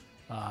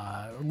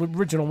 One of the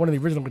original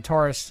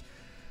guitarists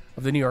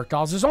of the New York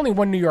Dolls. There's only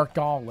one New York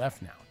Doll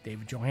left now.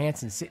 David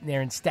Johansen sitting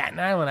there in Staten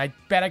Island. I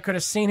bet I could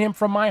have seen him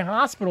from my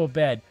hospital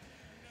bed.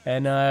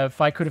 And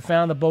if I could have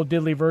found the Bo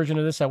Diddley version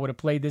of this, I would have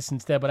played this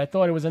instead. But I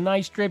thought it was a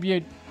nice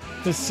tribute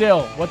to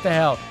Sil. What the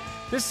hell?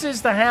 This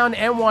is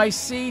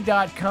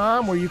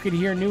thehoundnyc.com, where you can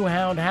hear new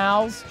Hound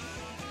Howls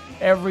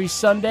every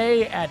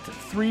Sunday at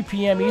 3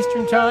 p.m.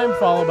 Eastern Time,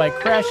 followed by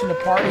Crashing the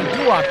Party,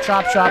 Doo-Wop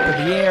Chop Shop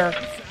of the Air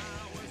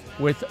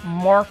with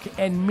Mark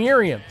and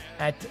Miriam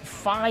at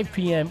 5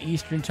 p.m.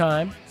 Eastern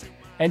Time.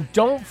 And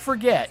don't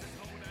forget,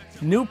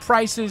 new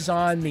prices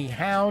on the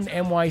Hound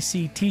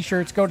NYC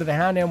t-shirts. Go to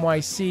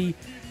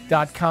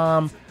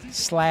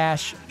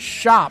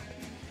thehoundnyc.com/shop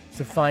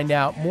to find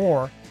out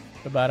more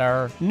about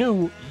our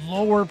new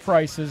lower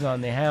prices on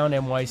the Hound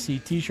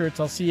NYC t-shirts.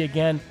 I'll see you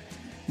again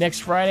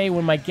next Friday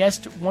when my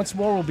guest once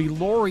more will be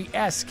Lori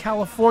S.,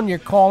 California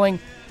Calling.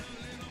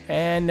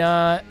 And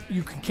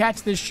you can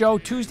catch this show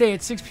Tuesday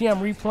at 6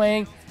 p.m.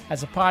 replaying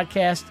as a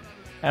podcast,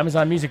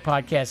 Amazon Music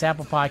Podcast,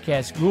 Apple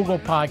Podcasts, Google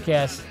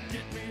Podcasts,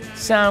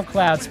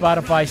 SoundCloud,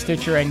 Spotify,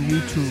 Stitcher, and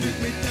YouTube.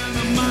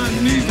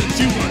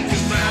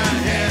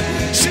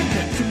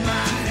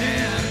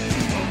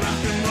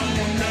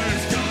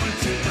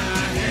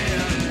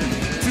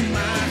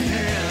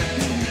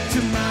 To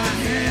my